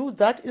we do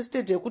that,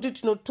 instead yekuti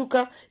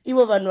tinotuka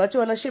ivo vanhu vacho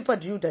vana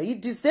Shepherd Yuda, he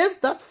deserves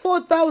that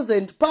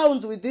 4,000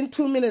 pounds within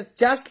 2 minutes,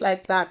 just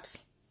like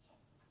that.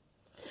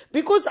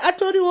 Because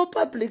atoriwo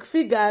public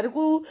figure ari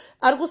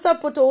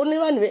kusapota one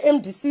vanhu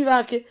veMDC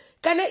vake,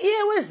 kana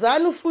iye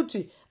wezanu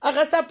futi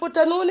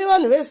akasapota none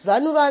vanhu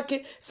vezanu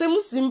vake.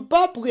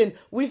 SemuZimbabwean,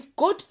 we've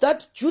got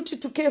that duty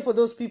to care for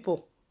those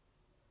people.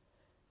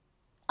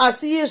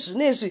 Asi iye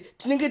zvinezvi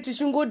tinenge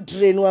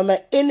tichingodrainwa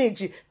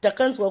maenergy.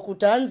 Takanzwa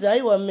kuti hanzi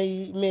aiwa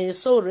may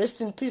soul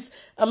rest in peace,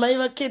 amai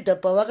vaKedha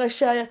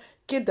pavakashaya,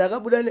 Kedha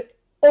akabuda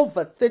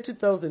over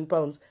 30,000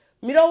 pounds.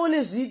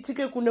 Miraone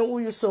zviitike kune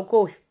uyu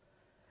soko uyu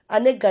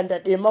ane ganda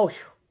dema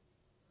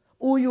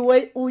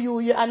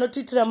uyu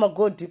anotiitira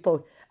magodhipa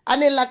uyu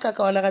ane laka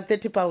akawana ka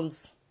 30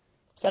 pounds.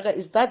 Saka,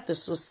 is that the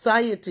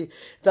society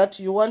that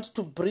you want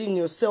to bring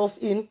yourself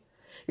in?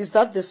 Is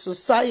that the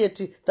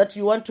society that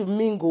you want to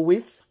mingle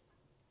with?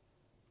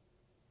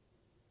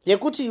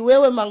 Yekuti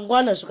iwewe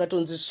mangwana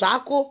zvikatonzi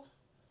zvako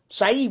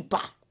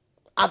zvaipa,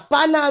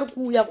 hapana ari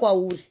kuuya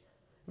kwauri,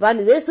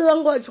 vanhu vese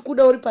vangu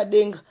vachikuda uri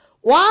padenga,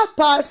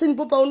 wapasi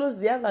ndipo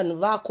paunoziva vanhu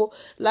vako.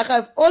 Like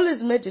I've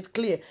always made it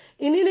clear,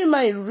 inini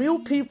my real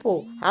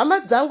people, hama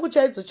dzangu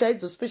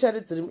chaidzo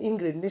especially dziri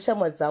muEngland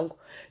neshamwa dzangu,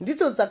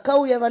 ndidzo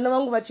dzakauya vana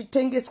vangu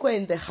vachitengeswa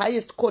in the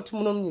highest court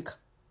muno munyika.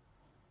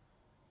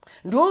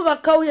 Ndivo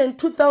vakauya in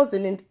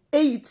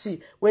 2008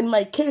 when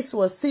my case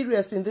was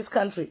serious in this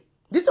country.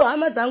 Ndidzo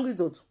hama dzangu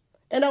idzodzo.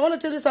 And I want to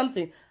tell you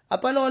something.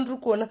 Hapana wandiri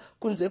kuona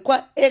kunze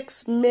kwa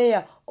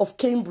ex-mayor of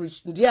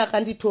Cambridge ndiye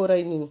akanditora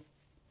inini.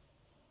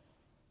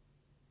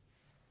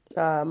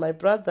 My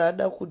brother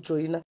ada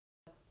kujoina.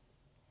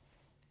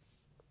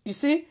 You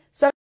see,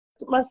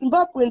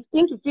 Zimbabweans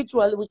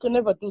individually, we can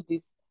never do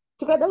this.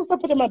 Tikada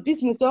kusapota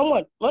mabusiness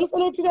vamwani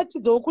vanofana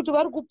kutiratidzawo kuti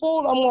vari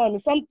kupawo vamwani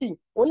something.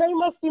 Ona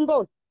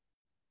iMasimba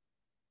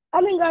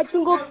anenge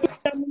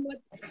achingopinda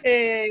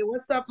hey,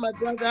 what's up my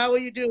brother, how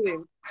are you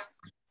doing?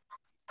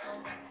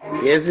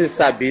 Yes, it's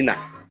Sabina.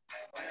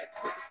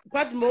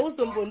 But most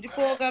of them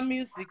ndipoka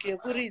music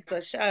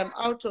yekuridza. I'm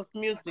out of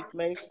music,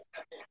 mate.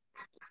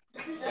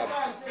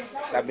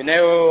 Sabina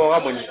yo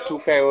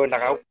wabonituka yo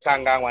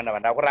ndakakanga mwana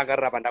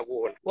vandakurangarira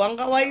pandakuona.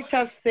 Wanga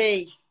waita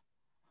sei?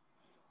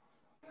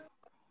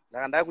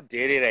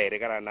 Ndakuderera here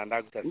kana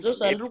ndakuita sei? Ndo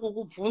zvandiri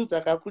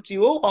kukubvunza kakuti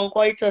iwe wanga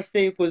waita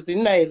sei because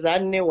I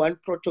run one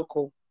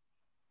protocol.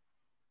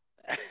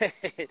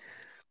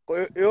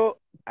 Yo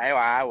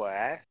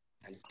aiwa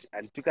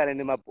anditukane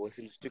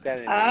nemabosi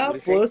nditukane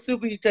bosi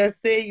kuita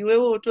sei?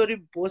 Iwewe utori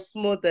boss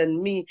more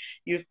than me.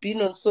 You've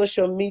been on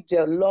social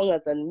media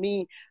longer than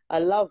me. I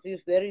love you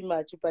very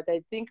much, but I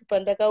think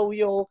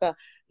pandakauyoka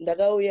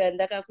ndakauya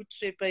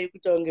ndakakutrepa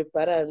yekuti unge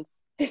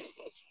balance.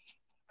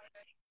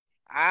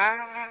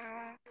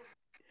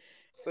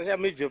 Social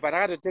media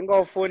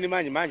panakatotengawo phone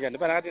manje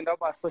ndipanakatoenda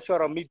pa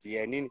social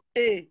media nini.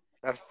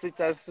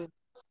 Status.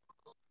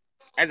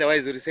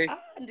 Otherwise what you say?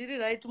 Ndiri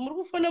right. Muri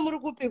kufana muri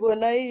kupiko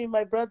nai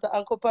my brother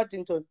Uncle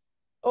Paddington.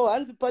 Oh,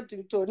 Hansi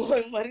Paddington.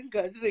 Mwari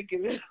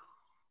ngadiregerera.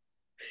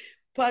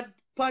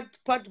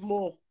 Pad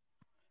more.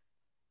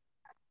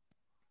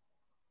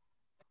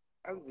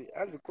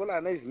 Hansi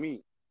kola is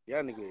me.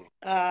 Yanike.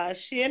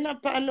 Shiena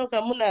pano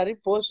kamuna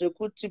aripo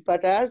zvekuti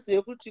but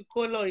aziye kuti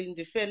kola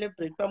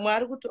indifelebrate pamwe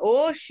ari kuti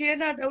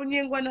shiena ada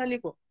unyengwa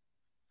naniko.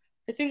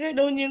 I think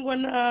ada unyengwa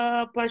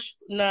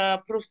na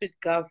Prophet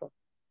Gava.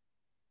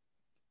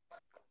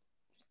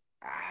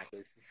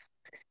 This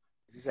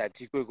is a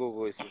tico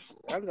voices.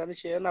 I'm gonna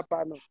share na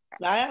pano.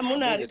 Naya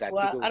muna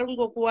ari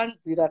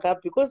ngokuwanzira ka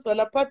because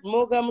vana part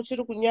moga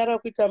muchiri kunyara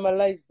kuita ma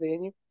lives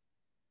zenyu.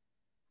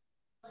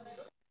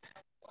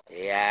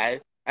 Yeah,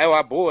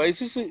 aiwa bo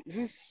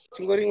this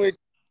tingorimwe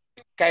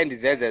kind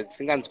dzadza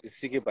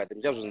tsinganzwisike but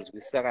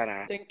ndichavzonzwisisa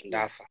kana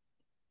ndafa.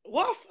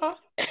 Wafa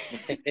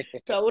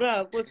taura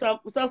hako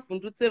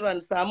usavhundutse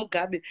vanhu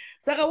samugabe.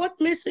 Saka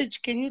what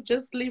message can you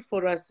just leave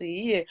for us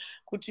here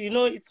kuti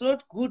it's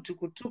not good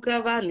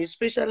kutuka vanhu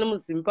especially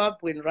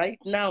muZimbabwean right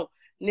now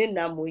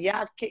nenhamo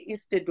yake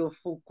instead of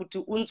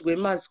kuti unzwe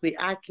mazwi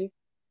ake?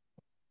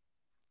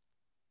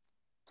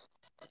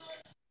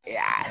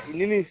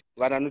 Inini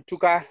vanhu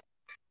anotuka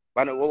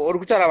vanhu uri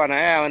kutaura vanhu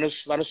aya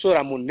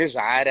vanosora munhu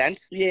nezvaari.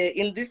 Yeah,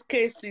 in this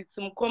case it's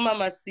Mukoma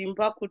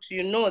Masimba kuti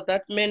you know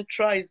that man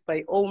tries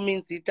by all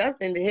means. He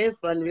doesn't have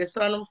vanhu vese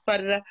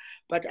vanomufarira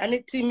but ane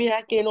team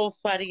yake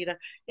inomufarira,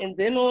 and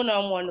then ona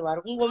vanhu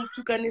vari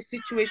kungomutuka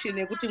nesituation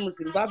yekuti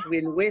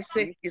muZimbabwean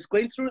wese is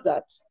going through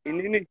that.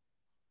 Inini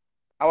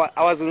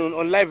I was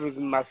on live with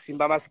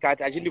Masimba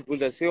Maskati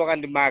achindibvunza sei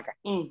wakandimaka.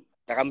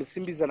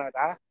 Ndakamusimbisa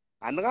ndakati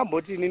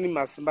handingamboti inini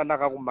Masimba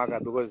ndakakumaka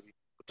because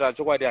kutaura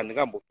chokwadi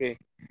handingambope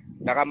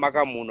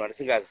ndakamaka munhu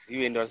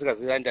andisingazivi ende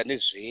andisingazivi andi ane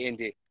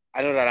zveende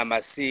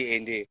anorarama sei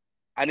ende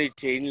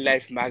anoitei in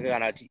life make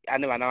kana kuti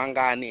ane vana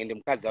vangani ende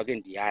mukadzi wake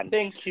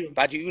ndiani.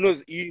 But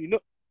you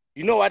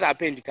know what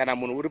happened kana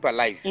munhu uri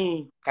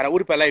palive kana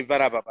uri palive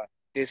parapa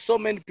there's so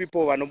many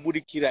people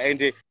vanobudikira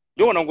ende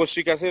ndogona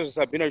ngosvika sezvo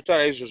Sabina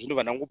achitaura izvozvo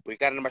ndobva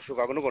ndangobhekana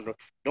nemashoko ako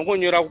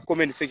ndongonyora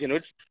kucomment section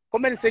nokuti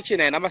comment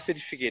section haina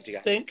macertificate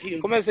ka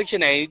comment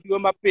section haidiwe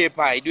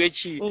mapepa haidiwe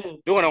chii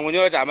ndogona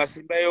ngonyora kuti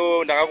Masimba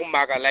yo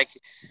ndakakumaka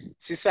like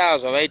sisa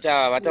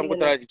zvavaita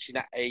vatangotaura kuti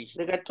china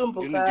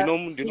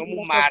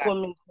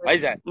ndinomumara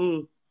waiza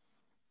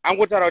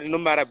angotaura kuti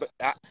ndinomumara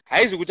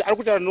haizi kuti ari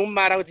kutaura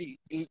ndinomumara kuti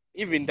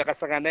even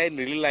ndakasangana naye in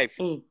real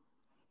life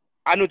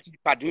anoti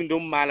padui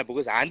ndomumara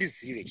because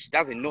handizive, she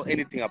doesn't know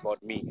anything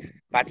about me,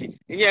 but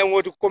inyaya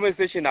yekuti comment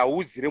section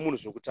haudzire munhu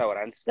zvokutaura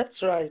hanzi.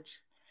 That's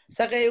right.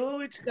 Saka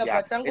iwewe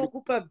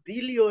tikapatangokupa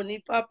bhiliyoni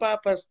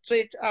ipapa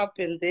straight up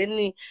and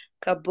then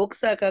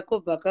kabhokisa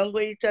kakobva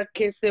kangoita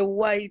kese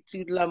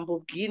white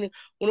Lamborghini,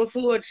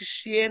 unofunga kuti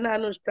Shiena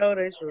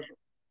anozvitaura izvozvo?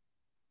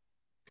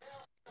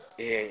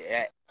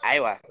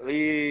 Aiwa,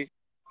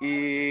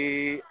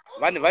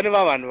 vane vanhu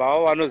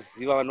vavo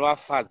vanoziva,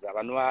 vanovafadza,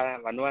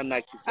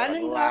 vanovanakidza,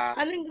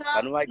 anenge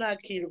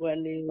anakirwa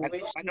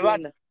newe.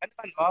 Vanhu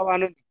vavo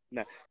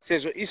vanonzina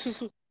sezvo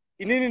isusu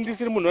inini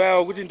ndisiri munhu waya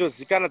wekuti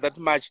ndozikana that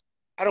much,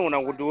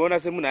 anogona kundiona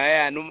semunhu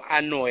aya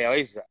anoya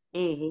waiza,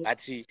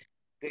 ati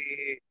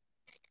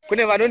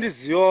kune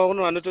vanondiziva,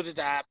 kune vanototi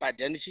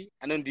padhanichi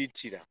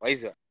anondiitira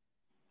waiza.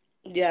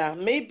 Yeah,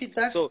 maybe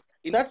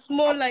that's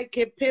more like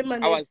a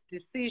permanent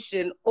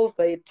decision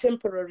over a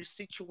temporary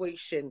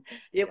situation.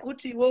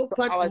 Yekuti iwe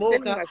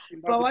patmoka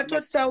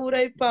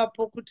pawatotaura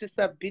ipapo kuti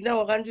Sabina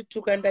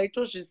wakandituka,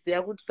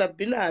 ndaitozviziva kuti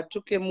Sabina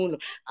hatuke munhu.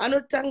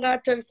 Anotanga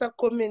atarisa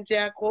comment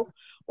yako,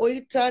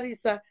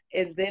 oitarisa,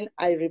 and then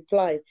I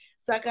reply.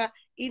 Saka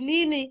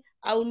inini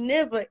I'll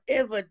never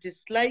ever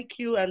dislike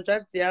you and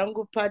hanzvadzi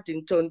yangu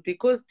Paddington,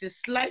 because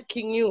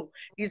disliking you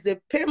is a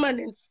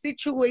permanent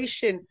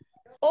situation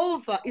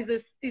over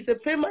is a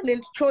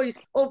permanent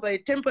choice over a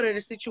temporary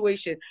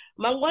situation.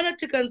 Mangwana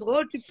tikanzwa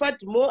kuti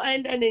Padmo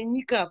aenda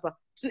nenyika apa,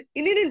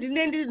 inini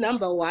ndine ndiri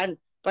number 1,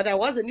 but I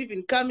wasn't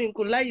even coming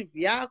ku live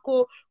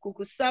yako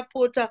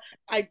kukusupporta.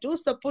 I do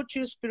support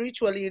you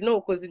spiritually, you know,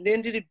 because ndine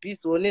ndiri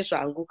busy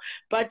nezvangu,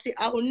 but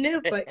I will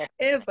never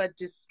ever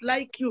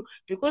dislike you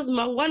because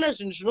mangwana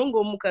zvinhu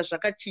zvinongomuka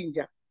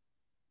zvakachinja.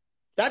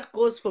 That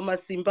goes for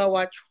Masimba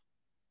wacho.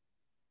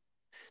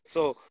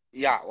 So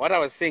yeah, what I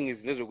was saying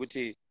is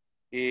nezvokuti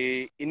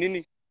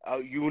inini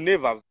you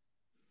never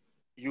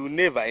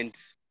and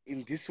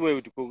in this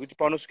way kuti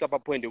paunosvika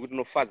papoint yekuti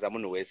unofadza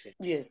munhu wese.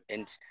 Yes.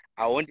 And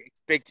I won't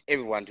expect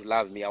everyone to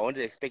love me. I won't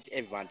expect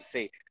everyone to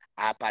say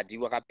padi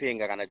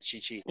wakapenga kana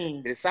chichi.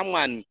 There's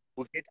someone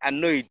who get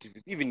annoyed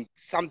with even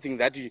something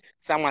that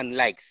someone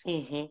likes.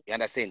 You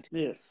understand?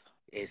 Yes.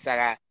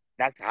 Sarah,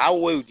 that's how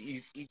well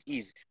it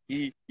is.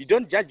 You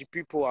don't judge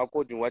people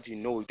according to what you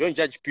know. You don't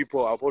judge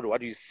people according to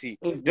what you see.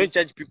 You don't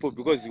judge people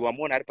because you are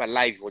more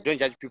alive, or don't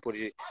judge people.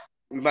 You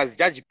must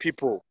judge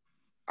people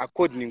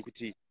according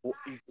to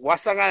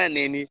wasangana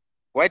neni,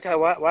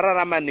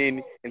 wararama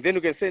neni, and then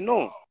you can say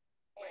no.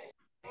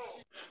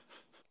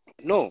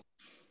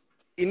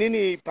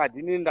 Inini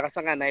padini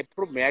ndakasangana naye,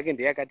 problem yake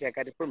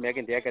ndeyakati, problem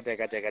yake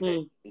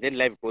ndeyakati, and then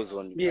life goes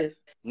on. Yes.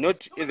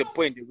 Not at the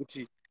point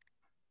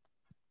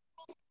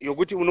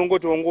yokuti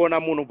unongoti ongoona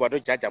munhu bva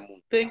tojaja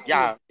munhu.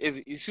 Yeah,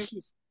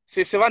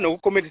 sevanhu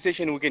comment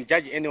section we can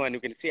judge anyone. You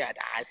can say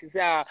sisi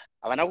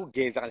havana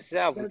kugeza kana sisi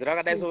avhudzi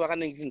rakadai so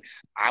vakanenge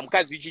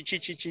hamukadzi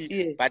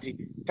chichi, but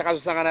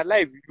takazosangana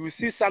live you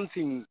see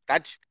something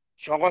that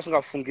zvanga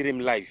usingafungiri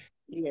mulife.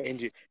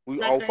 And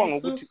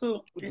haufanira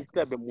kuti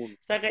udescribe munhu.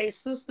 Saka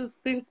isusu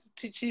since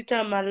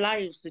tichiita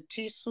malives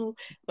tisu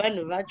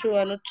vanhu vacho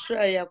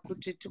vanotraya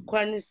kuti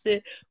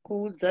tikwanise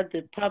kuudza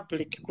the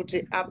public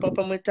kuti apa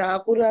pamwe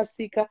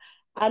taakurasika,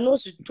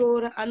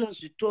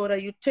 anozvitora,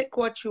 you take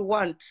what you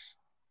want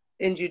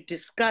and you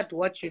discard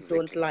what you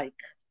don't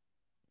like.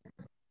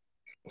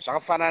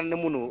 Zvakafanana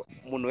nemunhu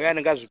uya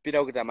anenge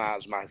azvipira kuita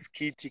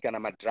maskiti kana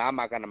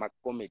madrama kana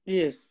macomedy.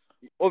 Yes.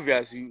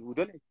 Obviously you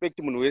don't expect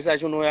munhu wese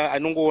achonoya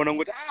anongoona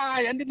kuti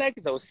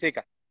yandinakidza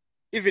useka.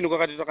 Even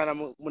kwakatoita kana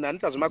munhu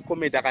anoita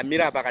zvemacomedy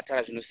akamira apa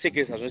akatara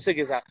zvinosekesa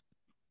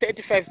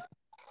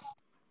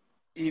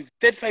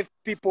 35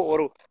 people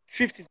or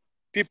 50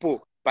 people,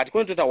 but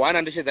kunotota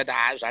 100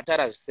 that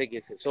zvatara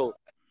zvisekese. So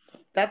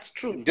that's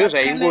true.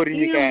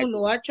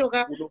 Munhu wacho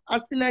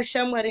asina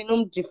shamwari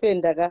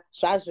inomudefenda ka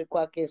zvazve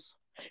kwakeso.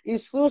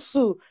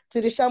 Isusu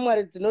tiri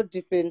shamwari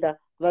dzinodefenda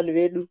vanhu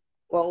vedu,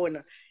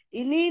 waona.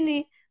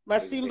 Inini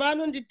Masimba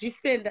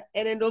anondidefenda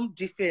ene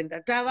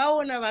ndomudefenda.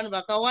 Tavaona vanhu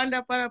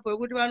vakawanda panapo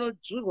yekuti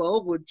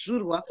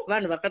vanodzurwa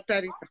vanhu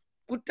vakatarisa.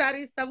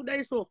 Kutarisa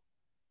kudai so.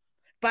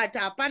 but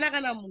hapana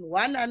kana munhu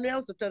one anouya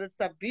kuzotaura kuti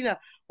Sabina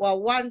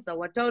wawanza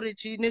wataure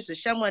chii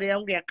nezveshamwari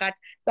yangu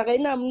yakati. Saka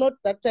I'm not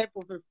that type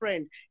of a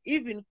friend.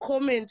 Even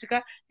comment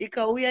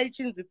ikauya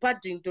ichinzi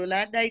Paddington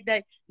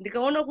adai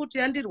ndikaona kuti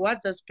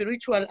yandirwadza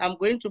spiritual, I'm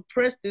going to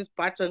press this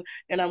button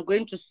and I'm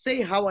going to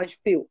say how I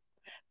feel.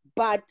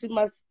 But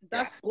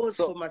that goes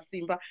for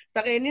Masimba.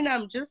 Saka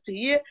I'm just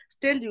here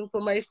standing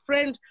for my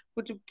friend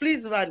kuti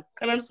please vanhu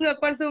kana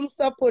musingakwanise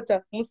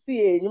kumusupporta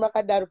musiyenyu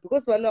makadaro,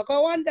 because vanhu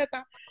vakawanda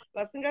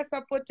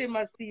vasingasapote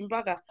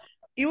Masimba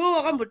iwe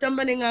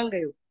wakambotamba neng'anga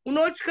iyo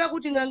unotya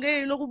kuti ng'anga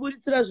iyo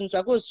inokuburitsira zvinhu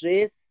zvako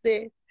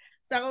zvese,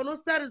 saka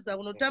unosarudza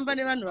kunotamba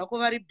nevanhu vako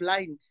vari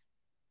blind.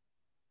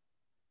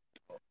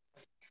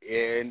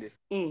 And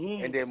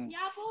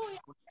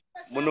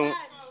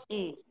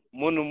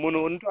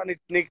munhu unotoa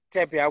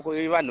netype yako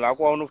vanhu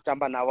vako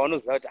vaunotamba navo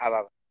vanoziva kuti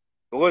ava,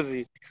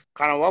 because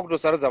kana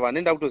wakutosarudza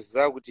vanoenda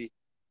kutoziva kuti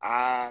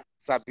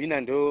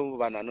Sabina ndo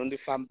vanhu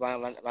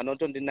vanondifamba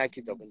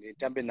vanotondinakidza kuti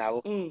nditambe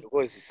navo,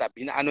 because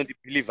Sabina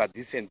anondibelieve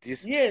this and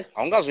this.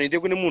 Haungazoende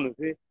kune munhu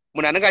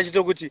anenge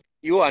achito kuti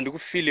iwo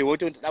handikufile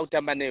wotoda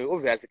kutamba newe.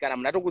 Obviously kana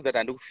munhu atokudza kuti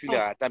handikufile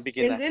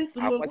hatambike naye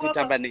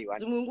hakwatotamba newe.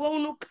 Dzimwe nguva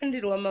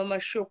unokandirwa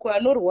mamashoko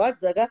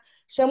anorwadza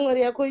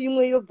shamwari yako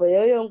imwe yobva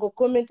yauya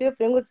ungokomenta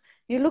yobva ingoti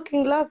you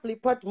looking lovely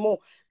part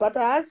more, but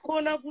haasi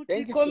kuona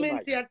kuti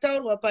comment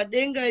yataurwa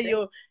padenga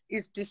iyo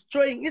is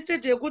destroying,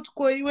 instead yekuti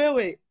ko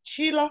iwewe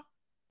chila,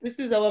 this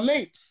is our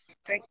mate.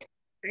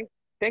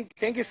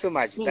 Thank you so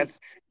much. That's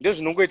ndo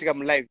zvinongoitika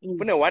mulive.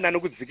 Kune one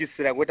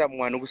anokudzikisira kweta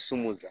mumwe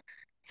anokusumudza.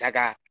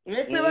 Saka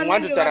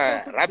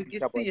mwandotara rapid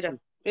support.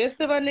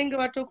 Vese vanenge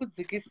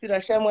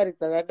vatokudzikisira shamwari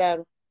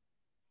dzakadaro.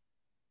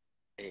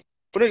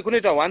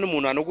 Kunoita one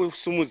munhu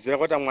anokusumudzira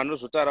kweta mwana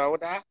anozotaura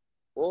kuti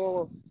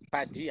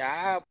padi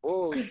iwe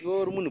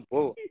uri munhu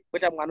bo,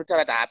 kweta mwana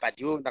anotaura kuti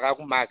padi iwe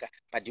ndakakumaka,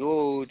 padi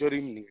iwe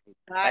utori munhu.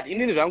 But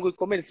inini zvangu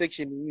comment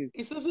section ini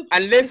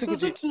unless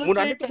kuti munhu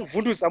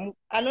anotokuvhundutsa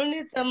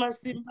anonetsa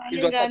Masimba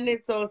anenge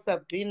anetsawo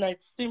Sabina,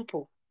 it's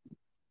simple.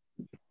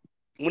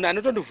 Munhu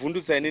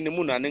anotondivhundutsa inini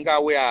munhu anenge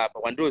auya apa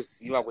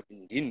wandoziva kuti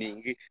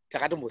ndinhingi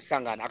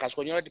takatombosangana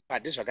akasvonyora kuti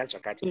padi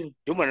zvakati ndio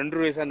munhu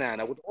anondiroesa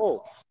nehana kuti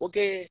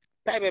okay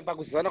paipe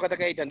pakuzivana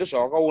kwatakaita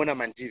ndozvawakaona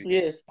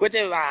mandiri,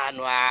 kwete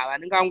vanhu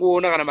vanenge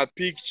angoona kana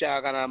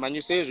mapicture kana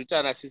manyuso zvekuti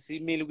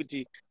anasisimili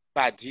kuti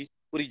padi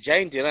uri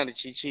giant here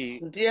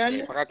ndichichi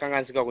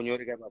pakakanganisika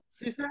kunyoreka ipapo.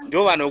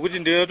 Ndio vanhu vokuti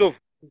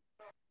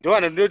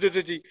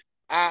ndinototi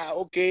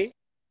okay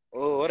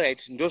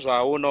alright ndo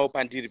zvaaonawo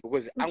pandiri,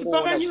 because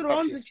angoona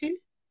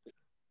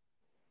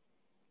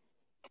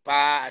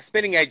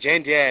spelling ya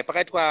giant here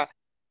pakatwa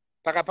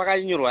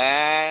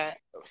pakanyorwa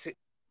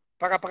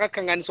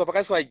pakakanganiswa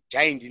pakaiswa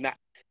giant ina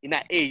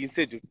a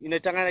instead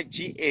inotangana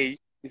ga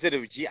instead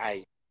of gi.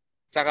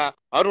 Saka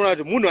anoona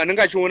kuti munhu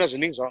anenge achiona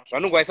zvinenge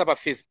zvanonge aisa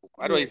paFacebook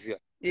atowaiziva.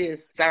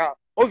 Saka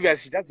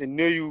obviously she doesn't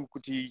know you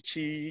kuti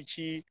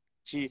chi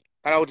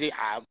kana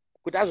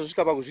kuti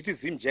azosvika pakuzviti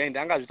Zim Giant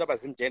angazvita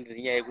paZim Giant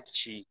nenyaya yekuti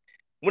chii.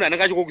 Munhu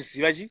anenge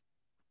achikukuziva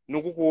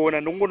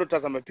nokukuona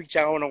nokungonotaza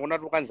mapicture akaona kuona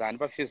tokanzani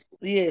paFacebook.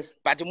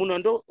 But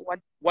munhu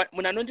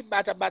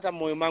anondibata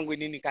moyo mangu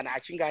inini kana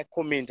achinge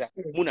akomenta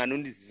munhu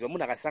anondiziva,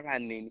 munhu akasangana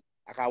neni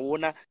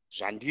akaona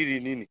zvandiri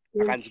inini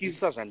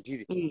akanzwisisa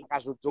zvandiri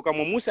akazodzoka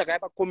musi akaya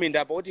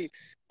pakomenda apa kuti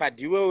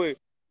padi iwewe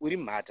uri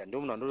mhata,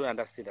 ndio munhu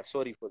anounderstand.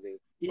 Sorry for the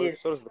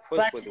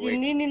but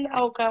inini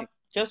now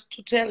just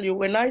to tell you,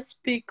 when I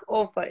speak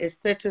over a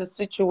certain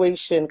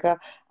situation,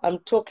 I'm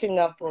talking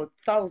about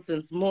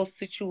thousands more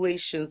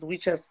situations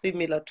which are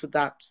similar to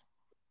that.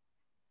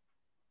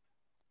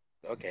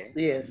 Okay.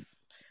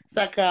 Yes.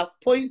 Saka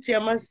point ya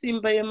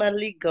Masimba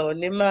yemalegal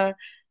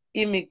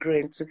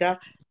nema-immigrants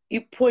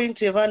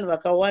ipoint yevanhu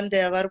vakawanda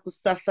yavari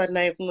kusafa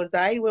nayo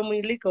kungonzi iwe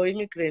mu-illegal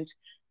immigrant,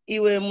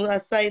 iwe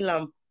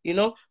mu-asylum,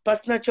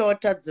 pasina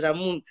chawatadzira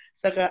munhu.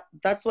 Saka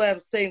that's why I'm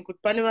saying kuti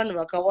pane vanhu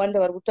vakawanda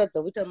vari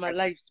kutadza kuita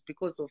lives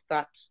because of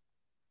that.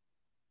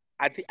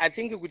 I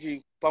think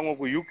kuti pamwe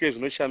ku-UK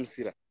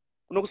zvinoshamisira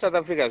kuno ku-South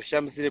Africa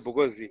zvishamisire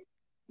because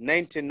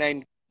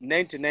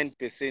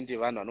 99%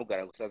 yevanhu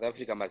vanogara ku-South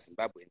Africa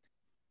maZimbabweans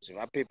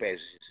zvemapepa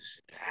izvi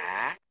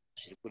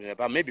zviri kurira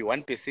pa maybe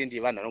 1%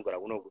 yevanhu vanogara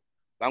kunoku.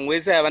 Vamwe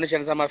vese ava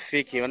vanoshandisa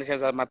mafake,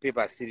 vanoshandisa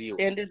mapepa asiriwo.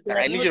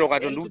 Saka ini chero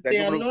ukatondiudza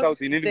ndikuno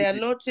kuSouth inini there are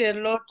not a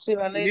lot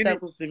vanoenda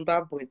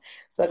kuZimbabwe.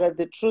 Saka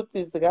the truth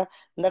is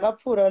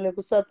ndakapfuura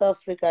neku-South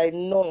Africa, I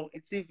know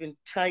it's even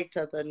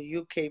tighter than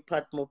UK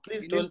part more.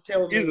 Please don't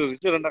tell me.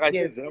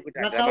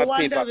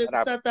 Vakawanda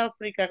veku-South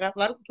Africa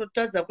vari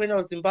kutotadza kuenda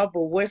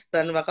kuZimbabwe worse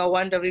than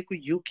vakawanda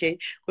veku-UK,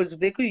 because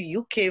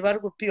veku-UK vari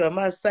kupiwa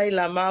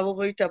ma-asylum avo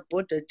voita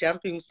border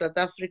jumping muSouth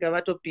Africa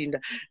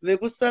vatopinda.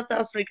 Veku-South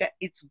Africa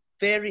it's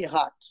very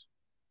hard.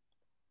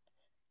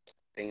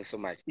 Thank you so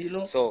much.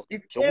 So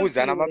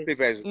zvokuudzana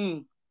mapepa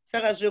izvo.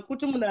 Saka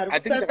zvekuti munhu ari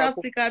kuSouth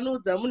Africa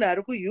anoudza munhu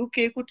ari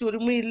ku-UK kuti uri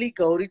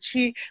mu-illegal uri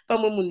chii,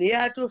 pamwe munhu iye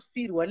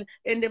atofirwa.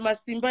 And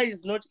Masimba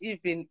is not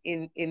even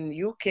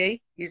in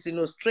UK, he's in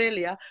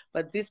Australia,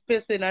 but this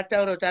person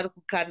ataura kuti ari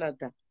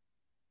kuCanada.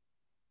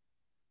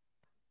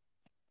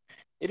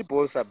 iri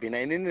ball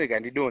Sabina inini rega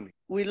ndidone.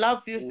 We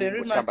love you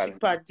very much,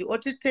 Pati.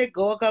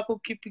 Otitega wakaku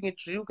keeping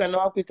it real kana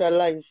wakuita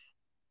live.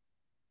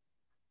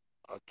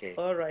 Okay.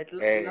 All right.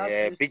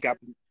 Big up.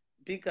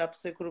 Big up,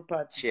 Sekuru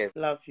Pati. Cheers.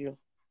 Love you.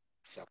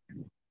 Sure.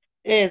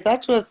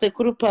 That was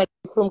Sekuru Pati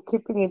from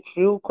Keeping It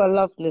Real. Kwa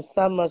love ne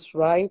summers,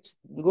 right?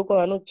 Ngoko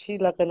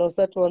anochila kana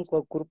usati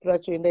wanzwa group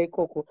racho enda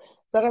ikoko.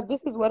 Saka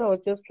this is what I was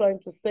just trying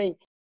to say.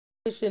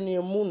 Situation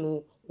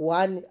yemunhu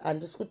one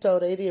handisi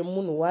kutaura iri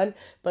yemunhu one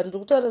but ndiri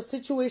kutaura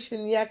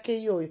situation yake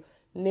iyoyo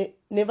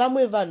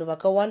nevamwe vanhu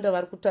vakawanda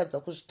vari kutadza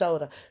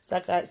kuzvitaura.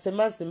 Saka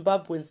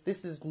semazimbabweans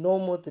this is no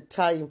more the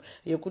time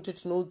yekuti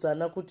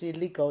tinoudzana kuti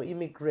legal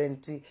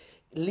immigrant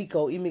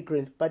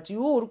but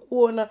iwe uri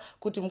kuona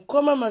kuti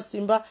Mukoma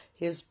Masimba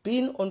has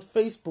been on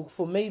Facebook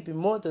for maybe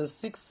more than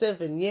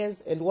 6-7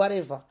 years and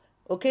whatever.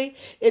 Okay,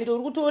 and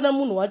uri kutoona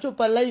munhu wacho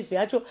palive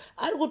yacho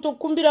ari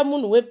kutokumbira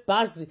munhu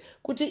webhazi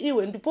kuti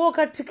iwe ndipowo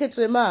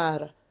katiketi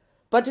remahara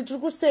but tiri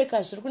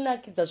kuseka zviri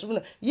kunakidza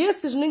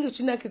yes zvinenge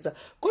zvichinakidza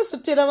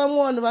kwozotera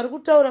vamwe vanhu vari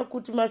kutaura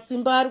kuti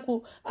Masimba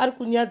ari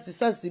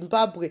kunyadzisa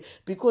Zimbabwe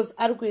because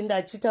ari kuenda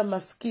achiita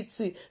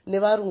maskitsi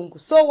nevarungu.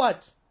 So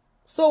what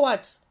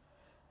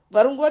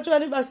varungu vacho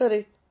vane basa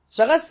rei?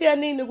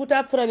 Zvakasiyanei nekuti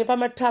apfura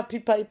nepamatapi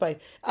paipai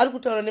ari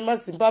kutaura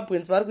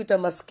nemazimbabweans vari kuita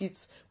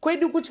maskits.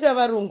 Kwedu kutya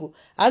varungu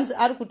hanzi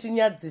ari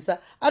kutinyadzisa.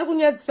 Ari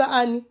kunyadzisa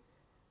ani?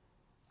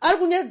 Ari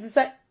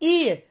kunyadzisa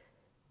iye.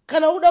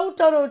 Kana uda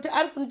kutaura kuti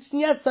ari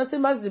kutinyadzisa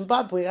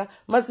semazimbabwe,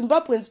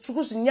 mazimbabweans tiri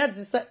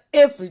kuzvinyadzisa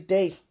every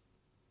day.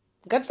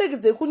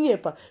 Ngatiregedzei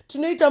kunyepa.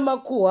 Tinoita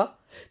makuhwa,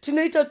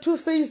 tinoita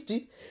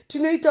two-faced,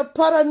 tinoita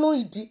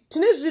paranoid,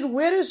 tine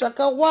zvirwere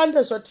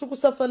zvakawanda zvatiri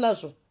kusafa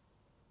nazvo.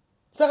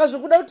 Saka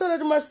zvikuda kutaura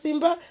kuti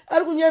Masimba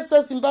ari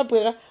kunyadzisa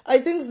Zimbabwe, I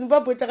think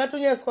Zimbabwe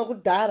takatonyadziswa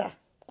kudhara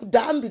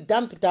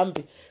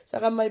kudambi.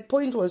 Saka my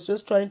point was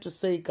just trying to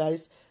say,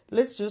 guys,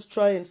 let's just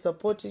try and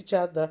support each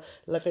other.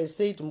 Like I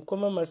said,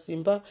 Mukoma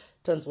Masimba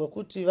tanzwa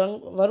kuti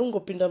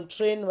varungopinda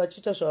mutrain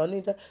vachiita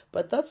zvavanoita,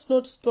 but that's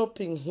not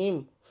stopping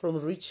him from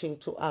reaching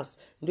to us.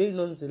 Ndio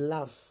inonzi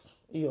love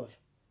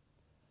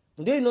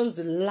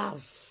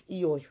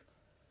iyoyo.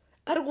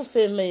 Ari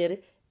kufema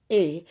here.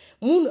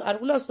 Munhu ari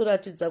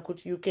kunasoratidza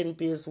kuti you can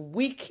be as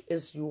weak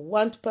as you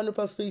want pano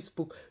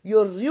paFacebook.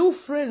 Your real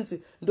friends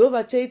ndo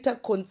vachaita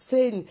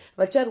concern,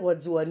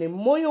 vacharwadziwa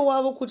nemoyo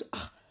wavo kuti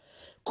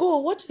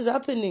what is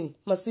happening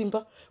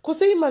Masimba?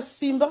 Kusei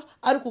Masimba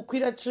ari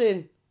kukwira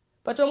train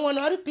but vamwe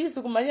vanhu vari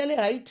busy kumhanya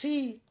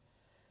neHaiti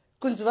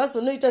kunzi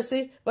vazonoita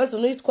sei,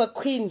 vazonoitwa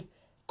queen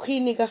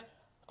ka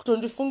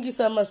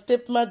kutondifungisa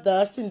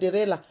mastepmother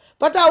aCinderella.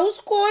 But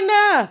hausi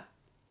kuona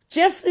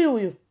Jeffrey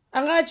uyu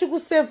anga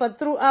achikuseva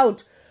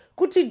throughout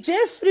kuti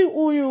Jeffrey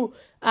uyu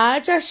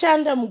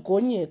haachashanda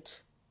mugonyeti.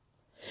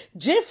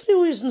 Jeffrey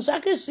uyu zvinhu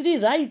zvake zviri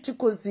right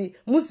kozi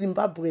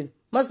muZimbabwean.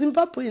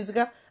 MaZimbabweans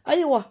ka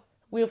aiwa,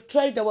 we have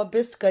tried our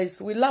best,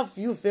 guys. We love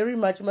you very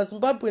much.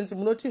 MaZimbabweans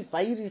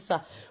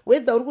munotivhairisa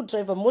whether uri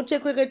kudrive mota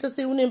yako yakaita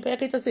sei, unemba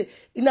yakaita sei,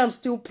 I'm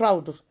still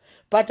proud.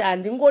 But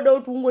handingoda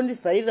kuti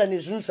ungondivhairira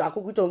nezvinhu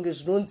zvako kuita kunge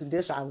zvinonzi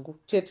ndezvangu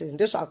chete,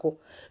 ndezvako.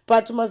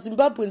 But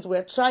MaZimbabweans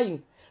were trying.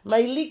 My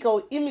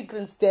illegal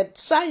immigrants, they're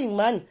trying,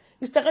 man.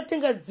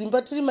 Istakatenga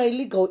dzimba tiri my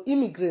illegal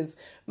immigrants.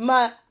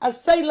 My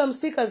asylum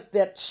seekers,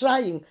 they're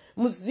trying.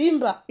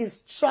 Muzimba is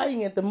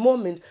trying at the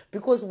moment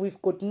because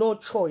we've got no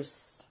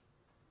choice.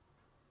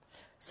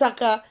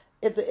 Saka,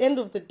 at the end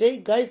of the day,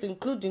 guys,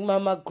 including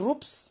mama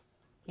groups,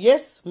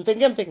 yes,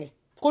 mvenge.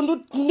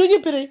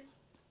 Kondunipiri,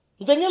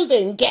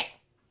 mvenge.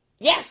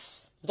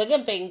 Yes,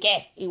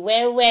 mvenge.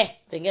 Iwewe,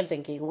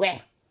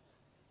 mvenge.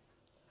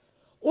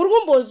 Uri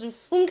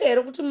kumbozvifunga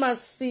here kuti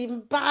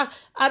Masimba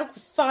ari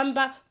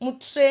kufamba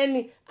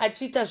mutreni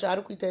achiita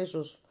zvaari kuita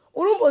izvozvo?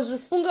 Uri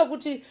kumbozvifunga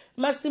kuti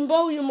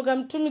Masimba uyu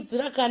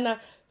mukamutumidzira kana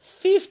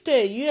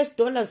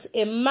 $50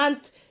 a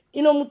month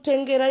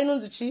inomutengera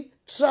inonzi chi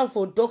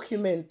travel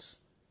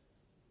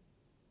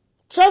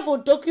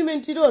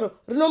document iroro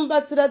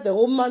rinomubatsira the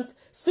whole month.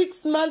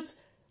 6 months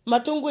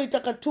matongoita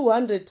ka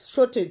 200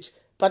 shortage.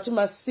 But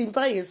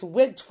Masimba has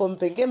worked for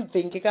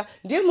mvenge ka.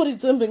 Ndiye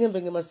muridzi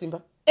wemvenge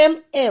Masimba.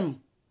 MM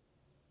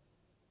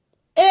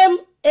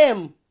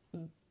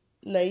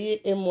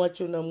naiye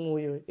wacho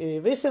namwoyo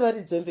vese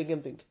varidzi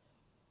vemvenge.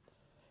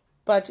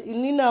 But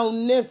inini I'll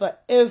never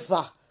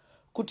ever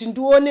kuti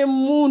ndione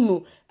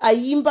munhu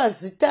aimba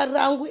zita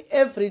rangu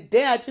every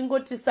day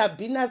achingoti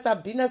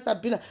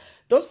Sabina.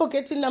 Don't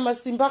forget ina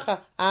Masimba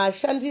ka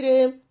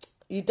haashandire,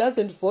 he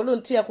doesn't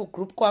volunteer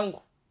kugroup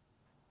kwangu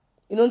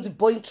inonzi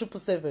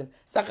Boeing777.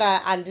 Saka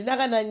handina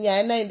kana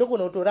nyaya naye,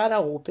 ndogona kutorara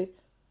hope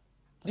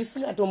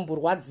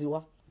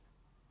ndisingatomborwadziwa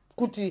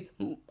kuti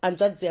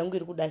hanzvadzi yangu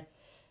iri kudai.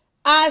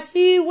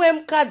 Asi iwe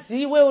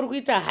mukadzi, iwe uri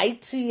kuita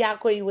Haiti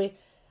yako, iwe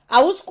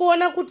hausi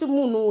kuona kuti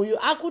munhu uyu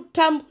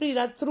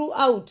akutamburira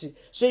throughout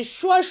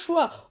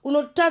zveshua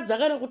unotadza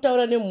kana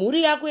kutaura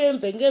nemhuri yako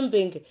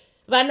yemvenge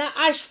vana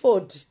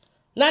Ashford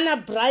nana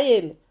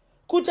Brian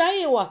kuti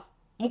aiwa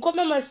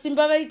Mukoma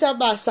Masimba vaita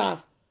basa.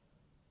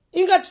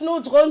 Inga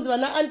tinoudzwa kunzi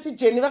vana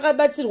Antigeni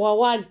vakabatsirwa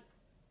 1.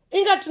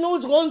 inga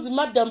tinoudzwa unzi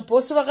madam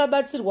boss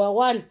vakabatsirwa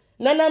 1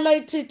 nana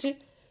maititi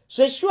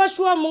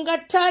zveshuwa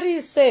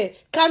mungatarise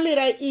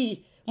kamera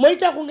iyi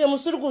moita kunge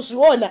musiri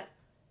kuzviona.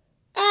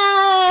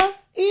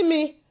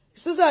 Imi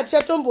sisi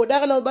hatichatomboda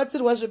kana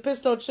kubatsirwa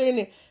zvepersonal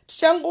training,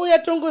 tichangouya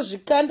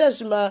tongozvikanda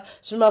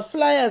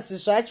zvimaflyers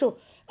zvacho,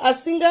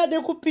 asingade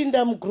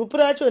kupinda mugrupu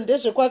racho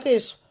ndezvekwake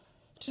izvo.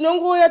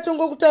 Tinongouya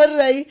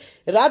tongokutarirai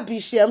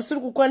rabishi yamusiri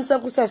kukwanisa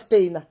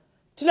kusustaina.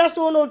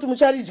 Tinasoona kuti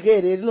mucharidya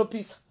here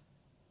rinopisa.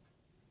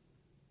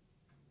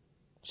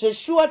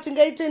 Zveshuwa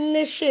tingaite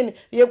nation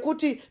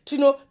yekuti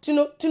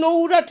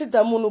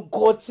tinouratidza munhu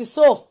gotsi,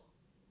 so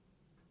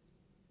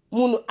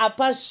munhu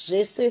apa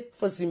zvese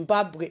for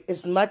Zimbabwe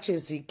as much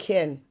as he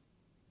can.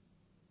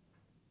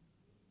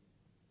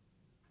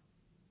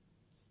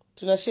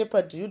 Tina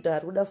Shepherd Yuda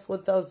ari kuda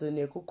 4,000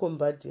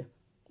 yekukombadia.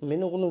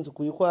 Mhene kunonzi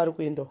kuiko ari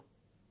kuenda.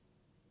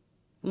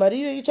 Mari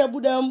iyo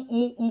ichabuda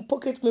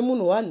mupocket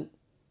memunhu 1.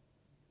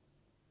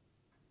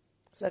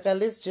 Saka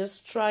let's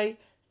just try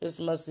as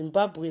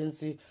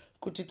maZimbabweans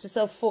kuti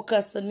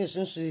tisafocus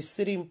nezvinhu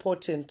zvisiri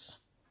important.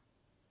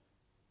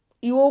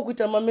 Iwo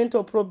kuita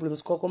mental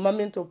problems kwako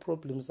mental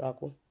problems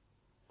ako.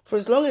 For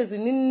as long as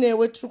inini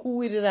newe tiri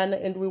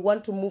kuwirirana and we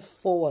want to move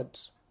forward.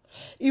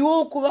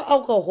 Iwo kuva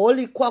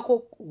alcoholic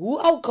kwako, who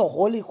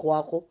alcoholic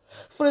wako.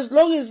 For as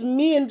long as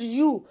me and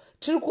you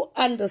tiri ku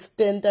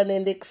understand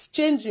and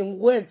exchanging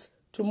words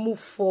to move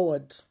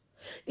forward.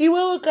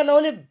 Iwewe kana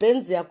une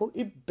Benz yako,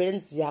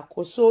 Benz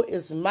yako, so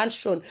is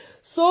mansion,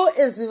 so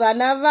is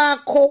vana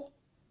vako,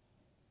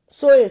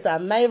 so is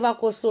amai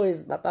vako, so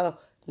is baba vako,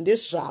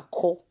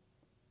 ndezvako.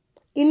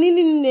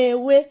 Inini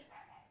newe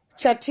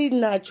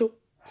chatinacho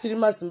tiri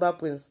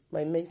maZimbabweans,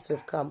 my mates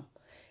have come.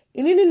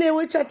 Inini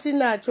newe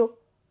chatinacho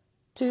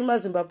tiri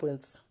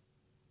maZimbabweans,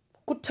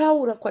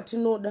 kutaura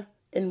kwatinoda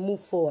and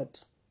move forward.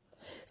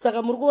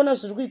 Saka muri kuona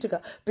zviri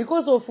kuitika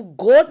because of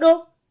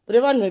godo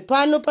revanhu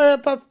vepano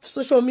pa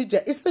social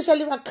media,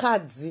 especially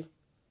vakadzi.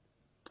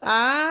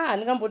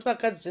 Handingamboti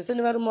vakadzi zvese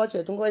nevarume vacho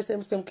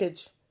yatingova same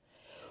cage.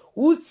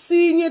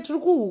 Utsinye tiri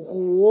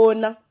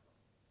kuhuona.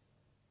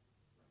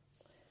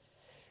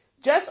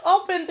 Just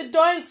open the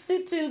door and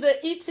sit in the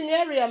eating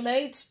area,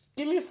 mate.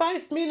 Give me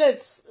 5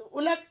 minutes.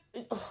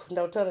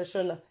 Ndautara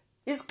shona.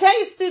 Is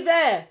Kay still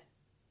there?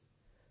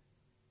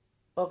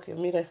 Okay,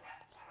 mire.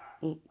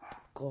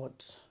 God.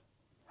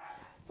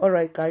 All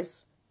right,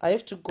 guys. I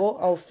have to go.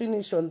 I'll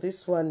finish on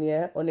this one,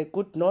 yeah, on a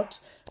good note.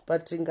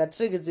 But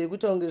ingatregedze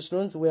kuti onge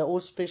zvinonzi we are all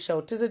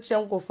special. Tese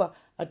tichangofa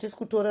hatisi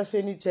kutora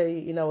furniture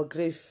in our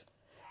grave.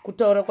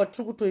 Kutaura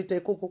kwatiri kutoita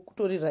ikoko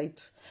kutori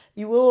right.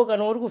 Iwewo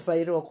kana uri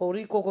kuvhairirwa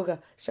kwauri ikoko ka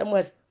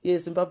shamwari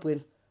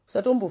yeZimbabwean,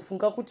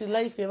 usatombofunga kuti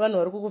life yevanhu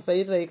vari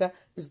kukuvhairira ika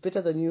is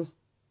better than you.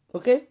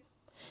 Okay?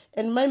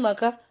 And my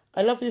maka,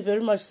 I love you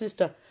very much,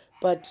 sister.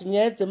 But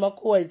nyaya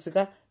dzemakuwa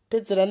idzika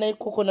pedzerana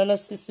ikoko nana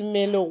sisi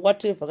melo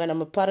whatever kana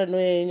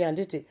maparanoia yenyu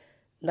handiti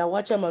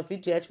ndawacha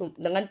mavideo yacho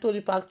ndanga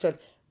nditori pa actually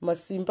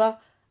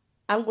Masimba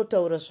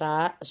angotaura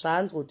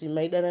zvaanzwa kuti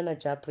maidana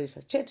naJa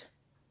pressure chete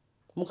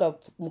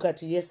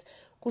mukati yes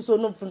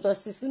kuzonobvunza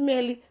sisi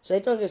meli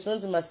zvaita kunge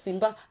zvinonzi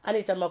Masimba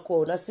anoita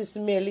makuwa na sisi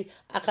meli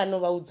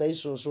akanovaudza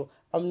izvozvo.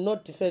 I'm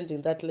not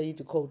defending that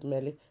lady called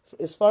Melly.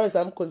 As far as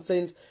I'm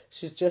concerned,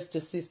 she's just a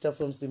sister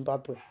from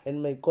Zimbabwe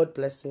and may God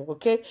bless her.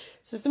 Okay?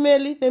 Sisi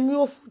meli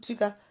nemiwo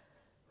futika.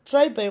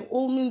 Try by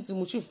all means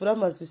muchivhura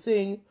maziso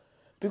enyu,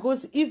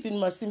 because even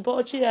Masimba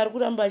oche ari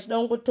kuramba achida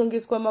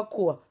kungotongeswa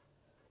makuwa.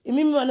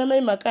 Imimi vana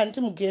mai maka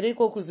handiti mugere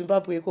ikoko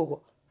kuZimbabwe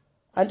ikoko.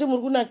 Handiti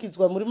muri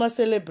kunakidzwa muri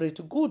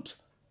macelebrate. Good.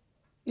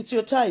 It's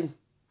your time.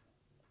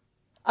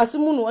 Asi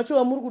munhu wacho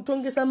wamuri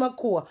kutongesa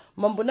makuwa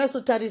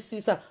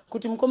mambonasotarisisa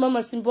kuti Mukoma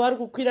Masimba ari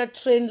kukwira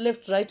train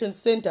left, right and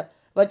center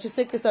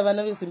vachisekesa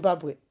vana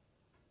veZimbabwe.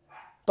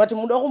 But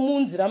muda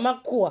kumunzira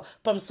makuwa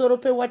pamusoro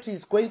pe what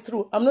he's going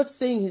through. I'm not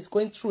saying he's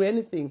going through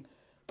anything,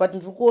 but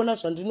ndiri kuona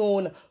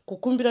zvandinoona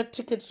kukumbira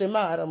ticket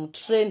remahara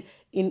mutrain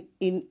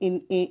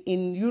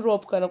in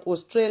Europe kana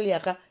kuAustralia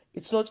ka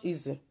it's not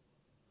easy.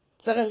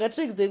 Saka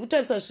ngatiregedzei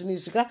kutarisa zvinhu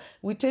izvi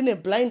we turn a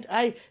blind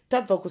eye.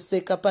 Tabva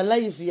kuseka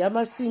palive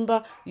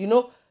yaMasimba, you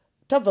know,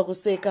 tabva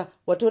kuseka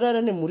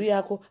watorara nemhuri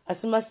yako,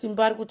 asi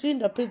Masimba ari kuti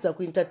ndapedza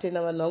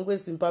kuentertaina vanhu vangu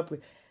veZimbabwe.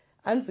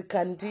 Hanzi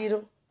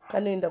kandiro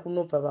kanoenda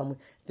kunobva vamwe.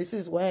 This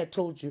is why I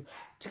told you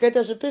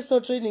tikaita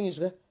zvepersonal training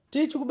izvi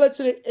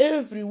tichikubatsire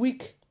every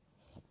week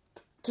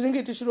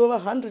tinenge tichirova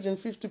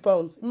 150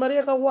 pounds. Mari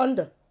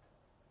yakawanda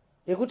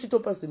yekuti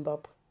topa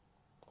Zimbabwe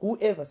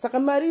whoever. Saka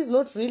mari is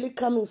not really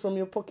coming from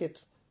your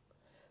pocket.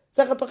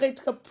 Saka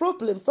pakaitika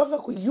problem faka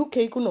ku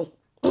UK kuno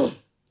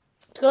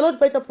tikanoti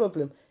paita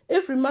problem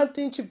every month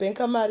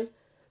inchibanka mari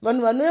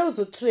vanhu vanouya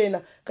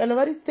kuzotraina kana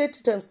vari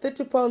 30 times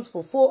 30 pounds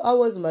for 4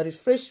 hours, ma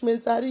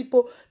refreshments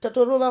aripo,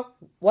 tatorova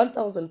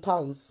 1,000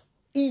 pounds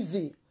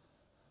easy.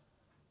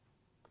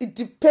 It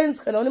depends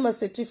kana une ma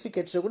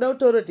certificate zvekuda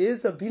kutaura kuti hey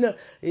Sabina,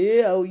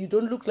 hey you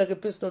don't look like a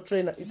personal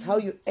trainer. It's how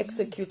you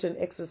execute and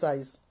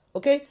exercise.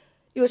 Okay?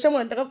 Iwe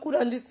shamwa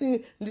ndakakura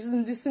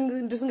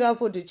ndisinga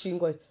afford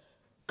chingwa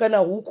kana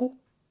huku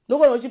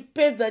nogona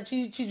uchipedza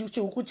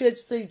chihuku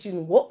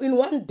chechinhu in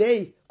one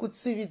day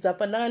kutsividza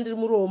pandanga ndiri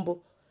murombo.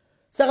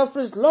 Saka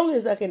for as long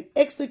as I can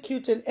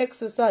execute and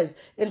exercise,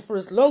 and for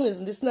as long as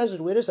ndisina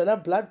zvirwere zvana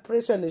blood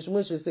pressure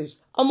nezvimwe zvese izvi,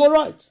 I'm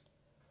alright.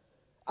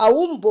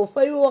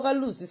 Aumbofa iwe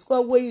wakaluziswa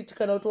weight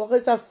kana kuti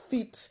wakaita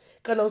fit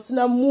kana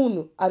usina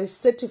munhu ari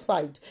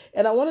certified.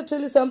 And I want to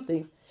tell you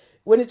something.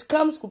 When it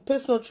comes to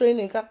personal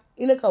training,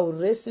 in a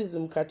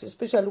racism,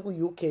 especially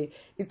in UK,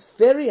 it's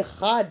very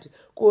hard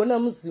kuona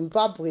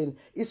Zimbabwean,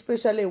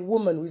 especially a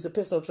woman who is a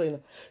personal trainer.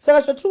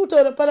 Saka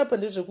zvatiri panapa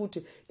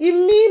ndezvekuti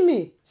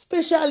imimi,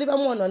 especially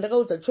vamwana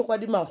vandakaudza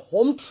chokwadi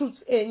home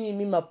truths enyu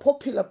imi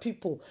popular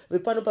people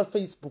vepano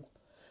Facebook.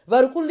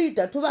 Vari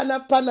kuleader tu vana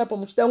panapa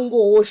muchida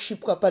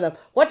kungowoshipwa panapa.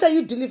 What are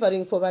you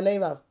delivering for vana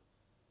ivavo?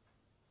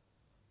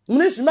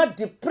 Mune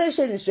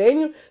depression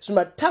zvenyu,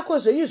 tako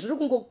zvenyu zviri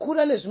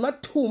kungokura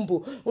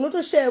nezvimatumbu.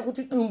 Unotoshaya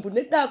kuti dumbu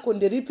nedako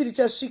nderipi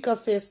richasvika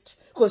first,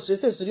 because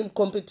zvese zviri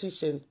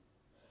competition.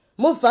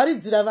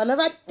 Movharidzira vana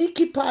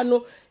vadiki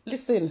pano.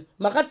 Listen,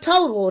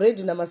 makataurwa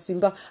already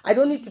naMasimba. I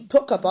don't need to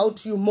talk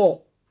about you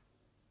more.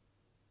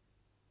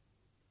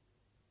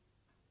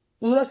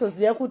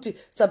 Munosaziya kuti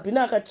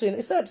Sabina akatrain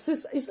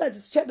isati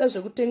sichada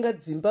zvekutenga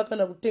dzimba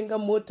kana kutenga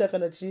mota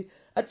kana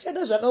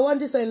atichada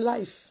zvakawandisa in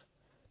life.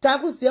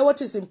 Takuziya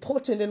what is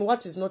important and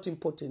what is not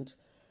important.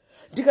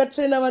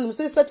 Ndikatraina vanhu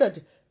musei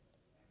Saturday.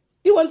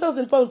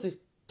 1,000 pounds.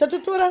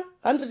 Tatotora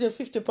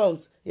 150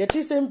 pounds.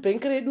 Yatise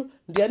mbank redu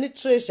ndiani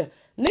treasure.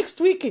 Next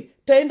week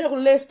taenda ku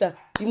Leicester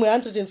imwe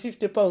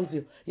 150 pounds.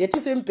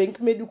 Yatise mbank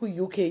medu ku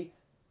UK.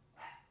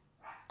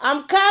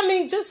 I'm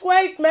coming. Just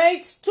wait,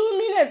 mate. 2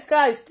 minutes,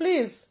 guys,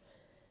 please.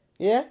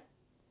 Yeah.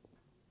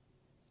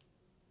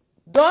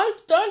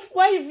 Don't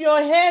wave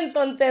your hands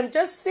on them.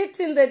 Just sit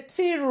in the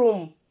tea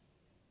room.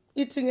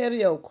 Eating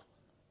area.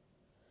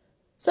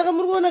 Saka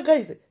murikuona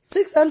guys,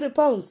 600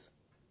 pounds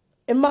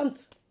a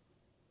month.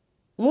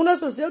 Muna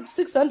so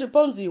 600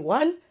 pounds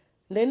one.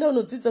 Ndaenda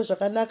unodzidza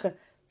zvakanaka.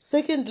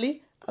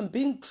 Secondly, I'm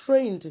being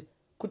trained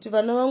kuti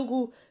vana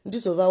vangu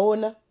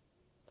ndizovaona.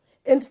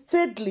 And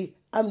thirdly,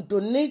 I'm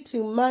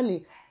donating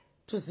money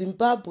to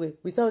Zimbabwe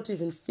without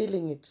even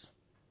feeling it.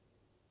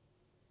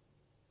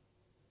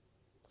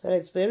 So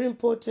it's very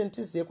important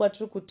iziye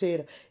kwatiri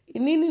kuteera.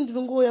 Inini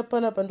ndinongouya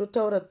panapa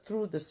ndotaura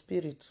through the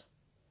spirit.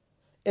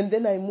 And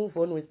then I move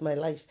on with my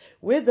life.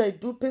 Whether I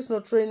do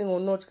personal training or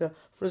not,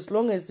 for as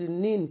long as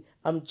in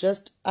I'm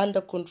just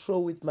under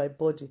control with my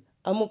body.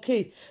 I'm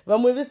okay.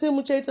 Vamwe vese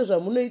muchaita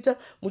zvamunoita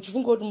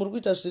muchifunga kuti muri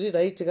kuita zviri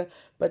right,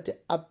 but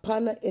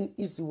apana an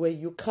easy way.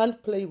 You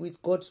can't play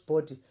with God's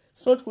body.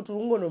 It's not kuti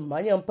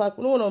ungonomhanya mpaka,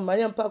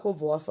 unogona mpaka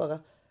obva wafaka,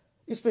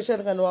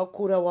 especially kana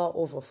wakura wa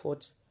over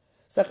 40.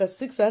 Saka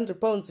 600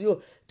 pounds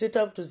yo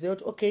toita kutoziva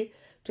kuti okay,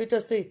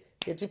 toita sei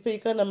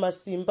yatipeika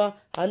naMasimba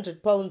 100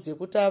 pounds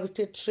yekuti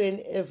aite train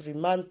every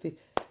month.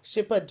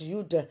 Shepherd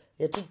Yuda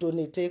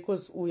yatidonate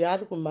because uyo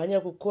ari kumhanya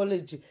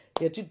kucollege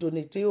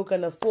yatidonate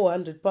kana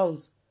 400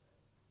 pounds.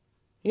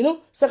 You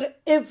know, saka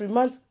every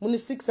month mune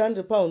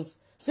 600 pounds.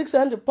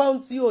 600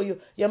 pounds yoyo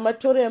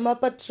yamatora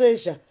yamapa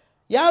treasure.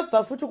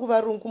 Yabva futi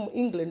kuvarungu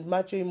muEngland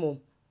macho imomo.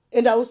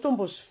 And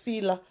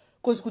haustombozvifila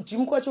because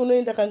kujim kwacho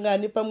unoenda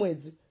kangani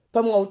pamwedzi.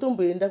 Pamwe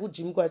hautomboenda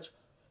kujim kwacho.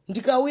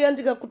 Ndikauya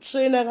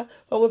ndikakutraina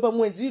pamwe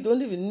pamwedzi you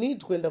don't even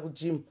need kuenda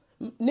kujim.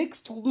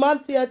 Next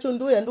month yacho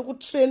ndo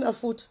yandokutraina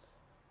futi.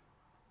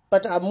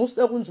 But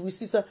hamusida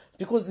kunzwisisa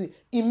because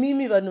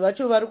imimi vanhu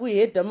vacho vari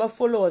kuhedha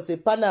mafollowers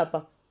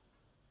epanapa.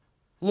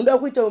 Muda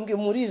kuita unge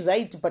muri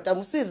right, but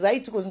hamusi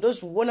right because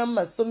ndozviona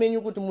mumaso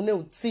menyu kuti mune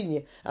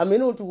utsinye.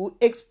 Hamene kuti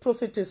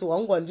ex-prophetess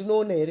wangu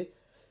handinoona here.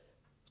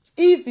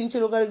 Even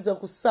chero karekudza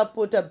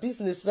kusupporta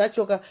business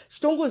racho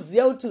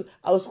chitongoziya kuti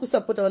hausi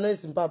kusupporta vana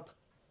veZimbabwe.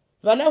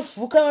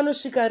 Vanavhuka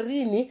vanosvika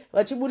rini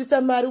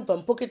vachiburitsa mari kubva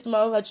mupocket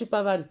mavo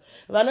vachipa vanhu.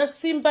 Vana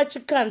Simba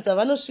Chikanza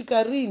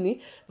vanosvika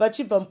rini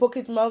vachibva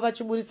mupocket mavo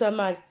vachiburitsa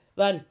mari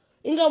vanhu.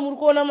 Inga muri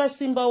kuona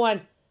Masimba 1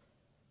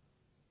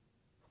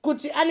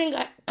 kuti anenge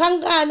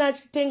kangana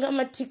achitenga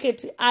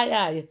matiketi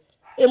ayaya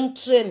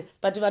emutrain,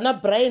 but vana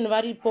Brian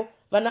varipo,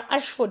 vana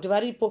Ashford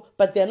varipo,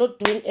 but they are not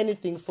doing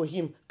anything for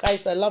him.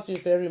 Guys, I love you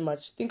very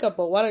much. Think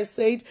about what I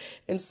said.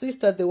 And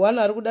sister, the one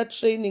aruda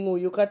training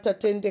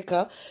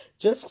uyukatatendeka,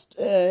 just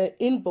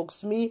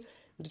inbox me.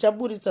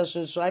 Ndichaburitsa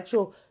zvinhu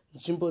zvacho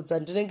nzvimbo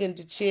dzandinenge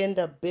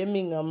ndichienda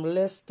Birmingham,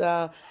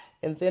 Leicester,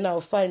 and then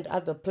I'll find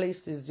other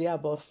places. Yeah,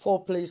 about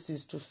 4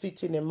 places to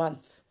fit in a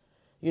month.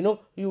 You know,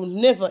 you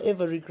will never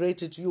ever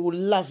regret it. You will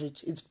love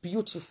it. It's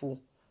beautiful.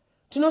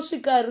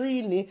 Tinosvika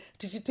rini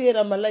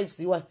tichiteera malives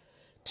iwa.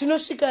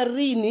 Tinosvika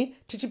rini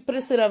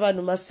tichipresera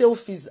vanhu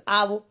maselfies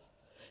avo.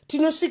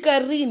 Tinosvika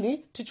rini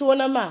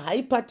tichiona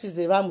mahigh parties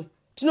evamwe.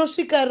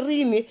 Tinosvika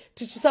rini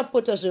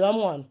tichisupporta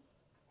zvevamwe vanhu.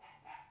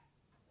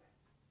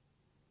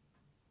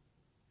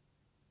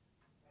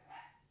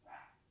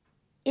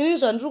 Ini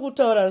zvandiri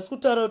kutaura handisi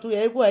kutaura kuti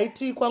uyai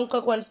kuHaiti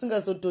kwangu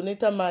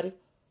kwandisingazodonata mari.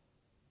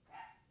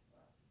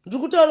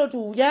 Ndiri kutaura kuti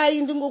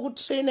uyai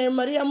ndingokutrainai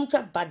mari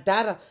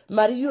yamuchabhadhara,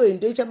 mari iyoyo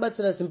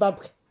ndoichabatsira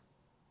Zimbabwe.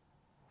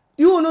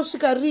 iwe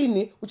unosvika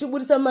rini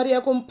uchibudisa mari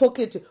yako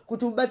mupocket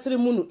kuti ubatsire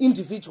munhu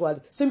individually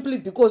simply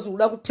because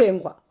uda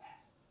kutengwa,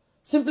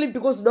 simply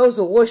because uda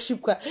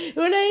kuzoworshipwa.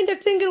 Iwona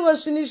indatengerwa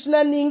zvinhu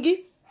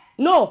zvinaningi.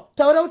 No,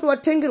 taura kuti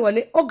watengerwa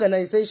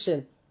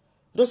neorganization.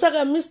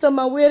 Ndosaka Mr.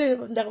 Mawere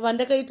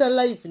vandakaita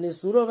live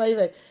nezuro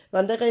vaivai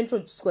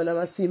vandakaintroducedwa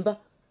naMasimba.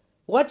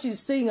 What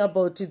he's saying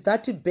about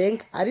that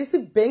bank, harisi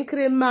bank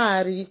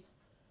remari.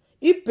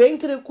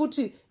 Ibank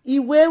rekuti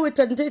iwewe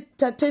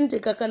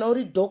tatendeka kana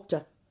uri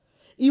doctor,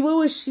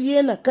 iwewe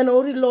shiena kana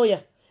uri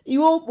lawyer,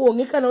 iwewe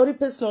bonge kana uri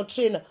personal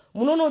trainer,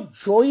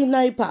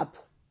 munonojoina ipapo.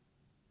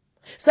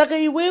 Saka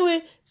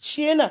iwewe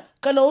shiena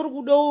kana uri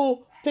kudo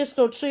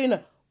personal trainer,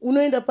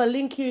 unoenda pa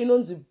link hiyo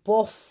inonzi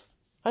BOF.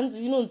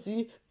 Hanzi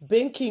inonzi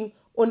Banking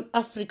on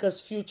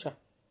Africa's Future.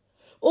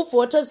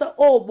 Ufotasa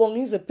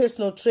bonge is a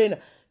personal trainer.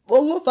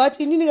 Bongo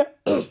vati nini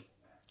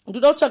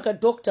ndoda kutsvaga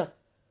doctor.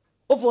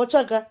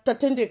 Ovotsvaga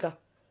tatendeka.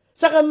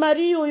 Saka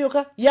mari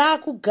iyoyo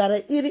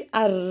yakugara iri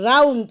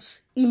around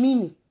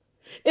imini.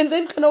 And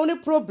then kana une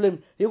problem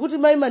yekuti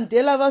Mai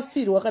Mandela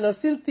vafirwa kana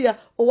Cynthia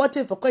or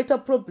whatever kwaita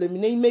problem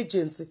in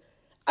emergency,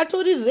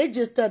 atori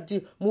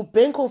registered mu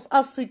Bank of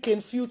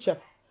African Future.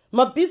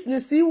 Ma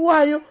business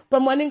iwayo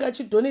pamwe anenge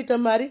achidonata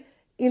mari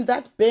in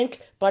that bank,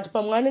 but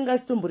pamwe anenge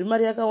asitombori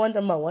mari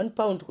yakawanda ma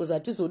 £1 because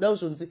atizoda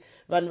uzvonzi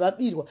vanhu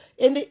vabirwa.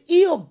 And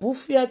iyo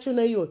booth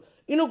yachona iyoyo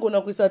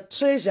inogona kuisa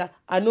treasure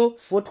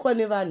anovhotwa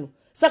nevanhu.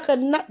 Saka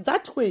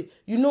that way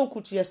you know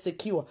kuti you're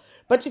secure.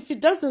 But if it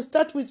doesn't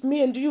start with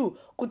me and you,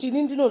 kuti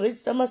ini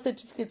ndinoregister ma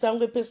certificates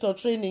angu personal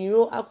training,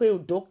 iwo akwe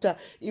doctor,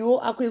 iwo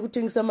akwe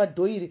kutengesa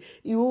madhoiri,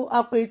 iwo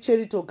akwe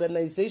charity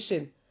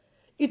organization,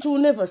 it will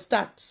never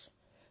start.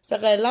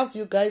 Saka I love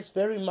you guys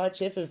very much.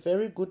 Have a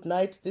very good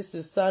night. This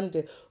is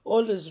Sunday.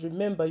 Always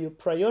remember your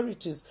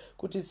priorities.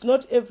 Kuti it's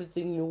not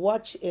everything you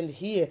watch and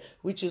hear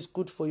which is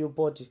good for your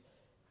body.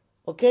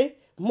 Okay?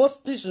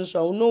 Most things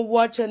you know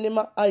watch and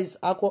my eyes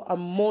are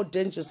more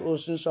dangerous, or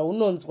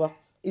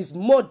is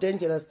more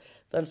dangerous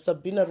than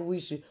Sabina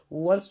Ruishi,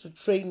 who wants to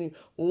train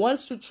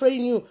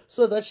you,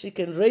 so that she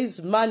can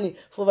raise money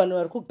for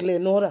Vanuarku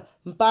Glenora,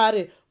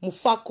 Mpare,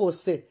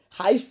 Mufakose,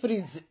 High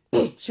Frieds.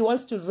 She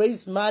wants to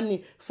raise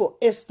money for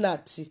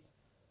Esnati.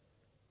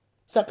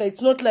 Saka,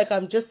 it's not like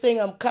I'm just saying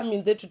I'm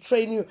coming there to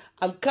train you.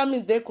 I'm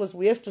coming there because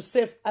we have to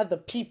save other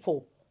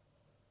people.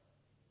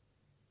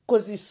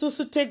 Because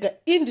isusu tega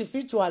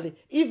individually,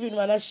 even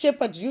when a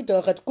shepherd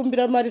yuda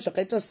wakatukumbira mari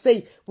zvakaita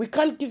say, we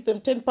can't give them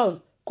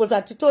 £10 because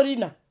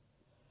atitorina.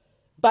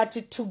 But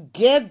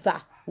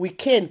together we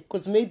can,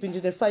 because maybe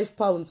ndine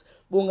 £5,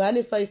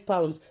 Bongane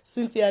 £5,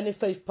 Cynthia ane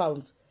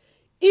 £5.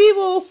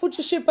 Ivo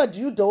futhi shepherd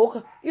yuda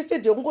waka,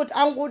 instead yokungoti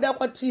angoda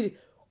kwatiri,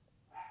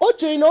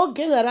 ojoina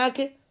ogenga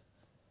rake,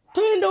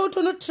 toenda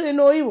otono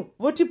traino ivo,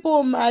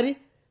 votipo mari,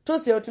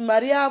 toziya kuti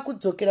mari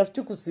yakudzokera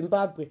futi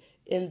kuZimbabwe.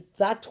 And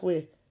that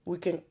way we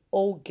can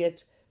all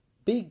get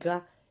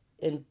bigger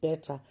and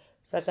better.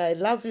 Saka, I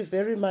love you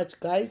very much,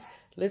 guys.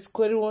 Let's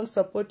carry on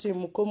supporting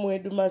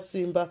Mukoma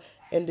Masimba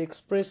and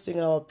expressing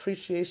our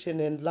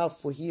appreciation and love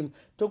for him.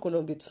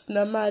 Tokono get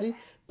snamari,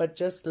 but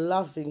just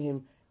loving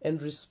him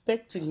and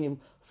respecting him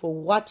for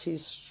what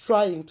he's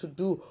trying to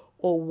do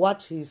or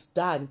what he's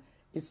done.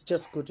 It's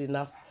just good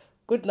enough.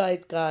 Good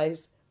night,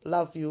 guys.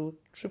 Love you.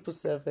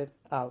 777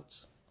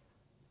 out.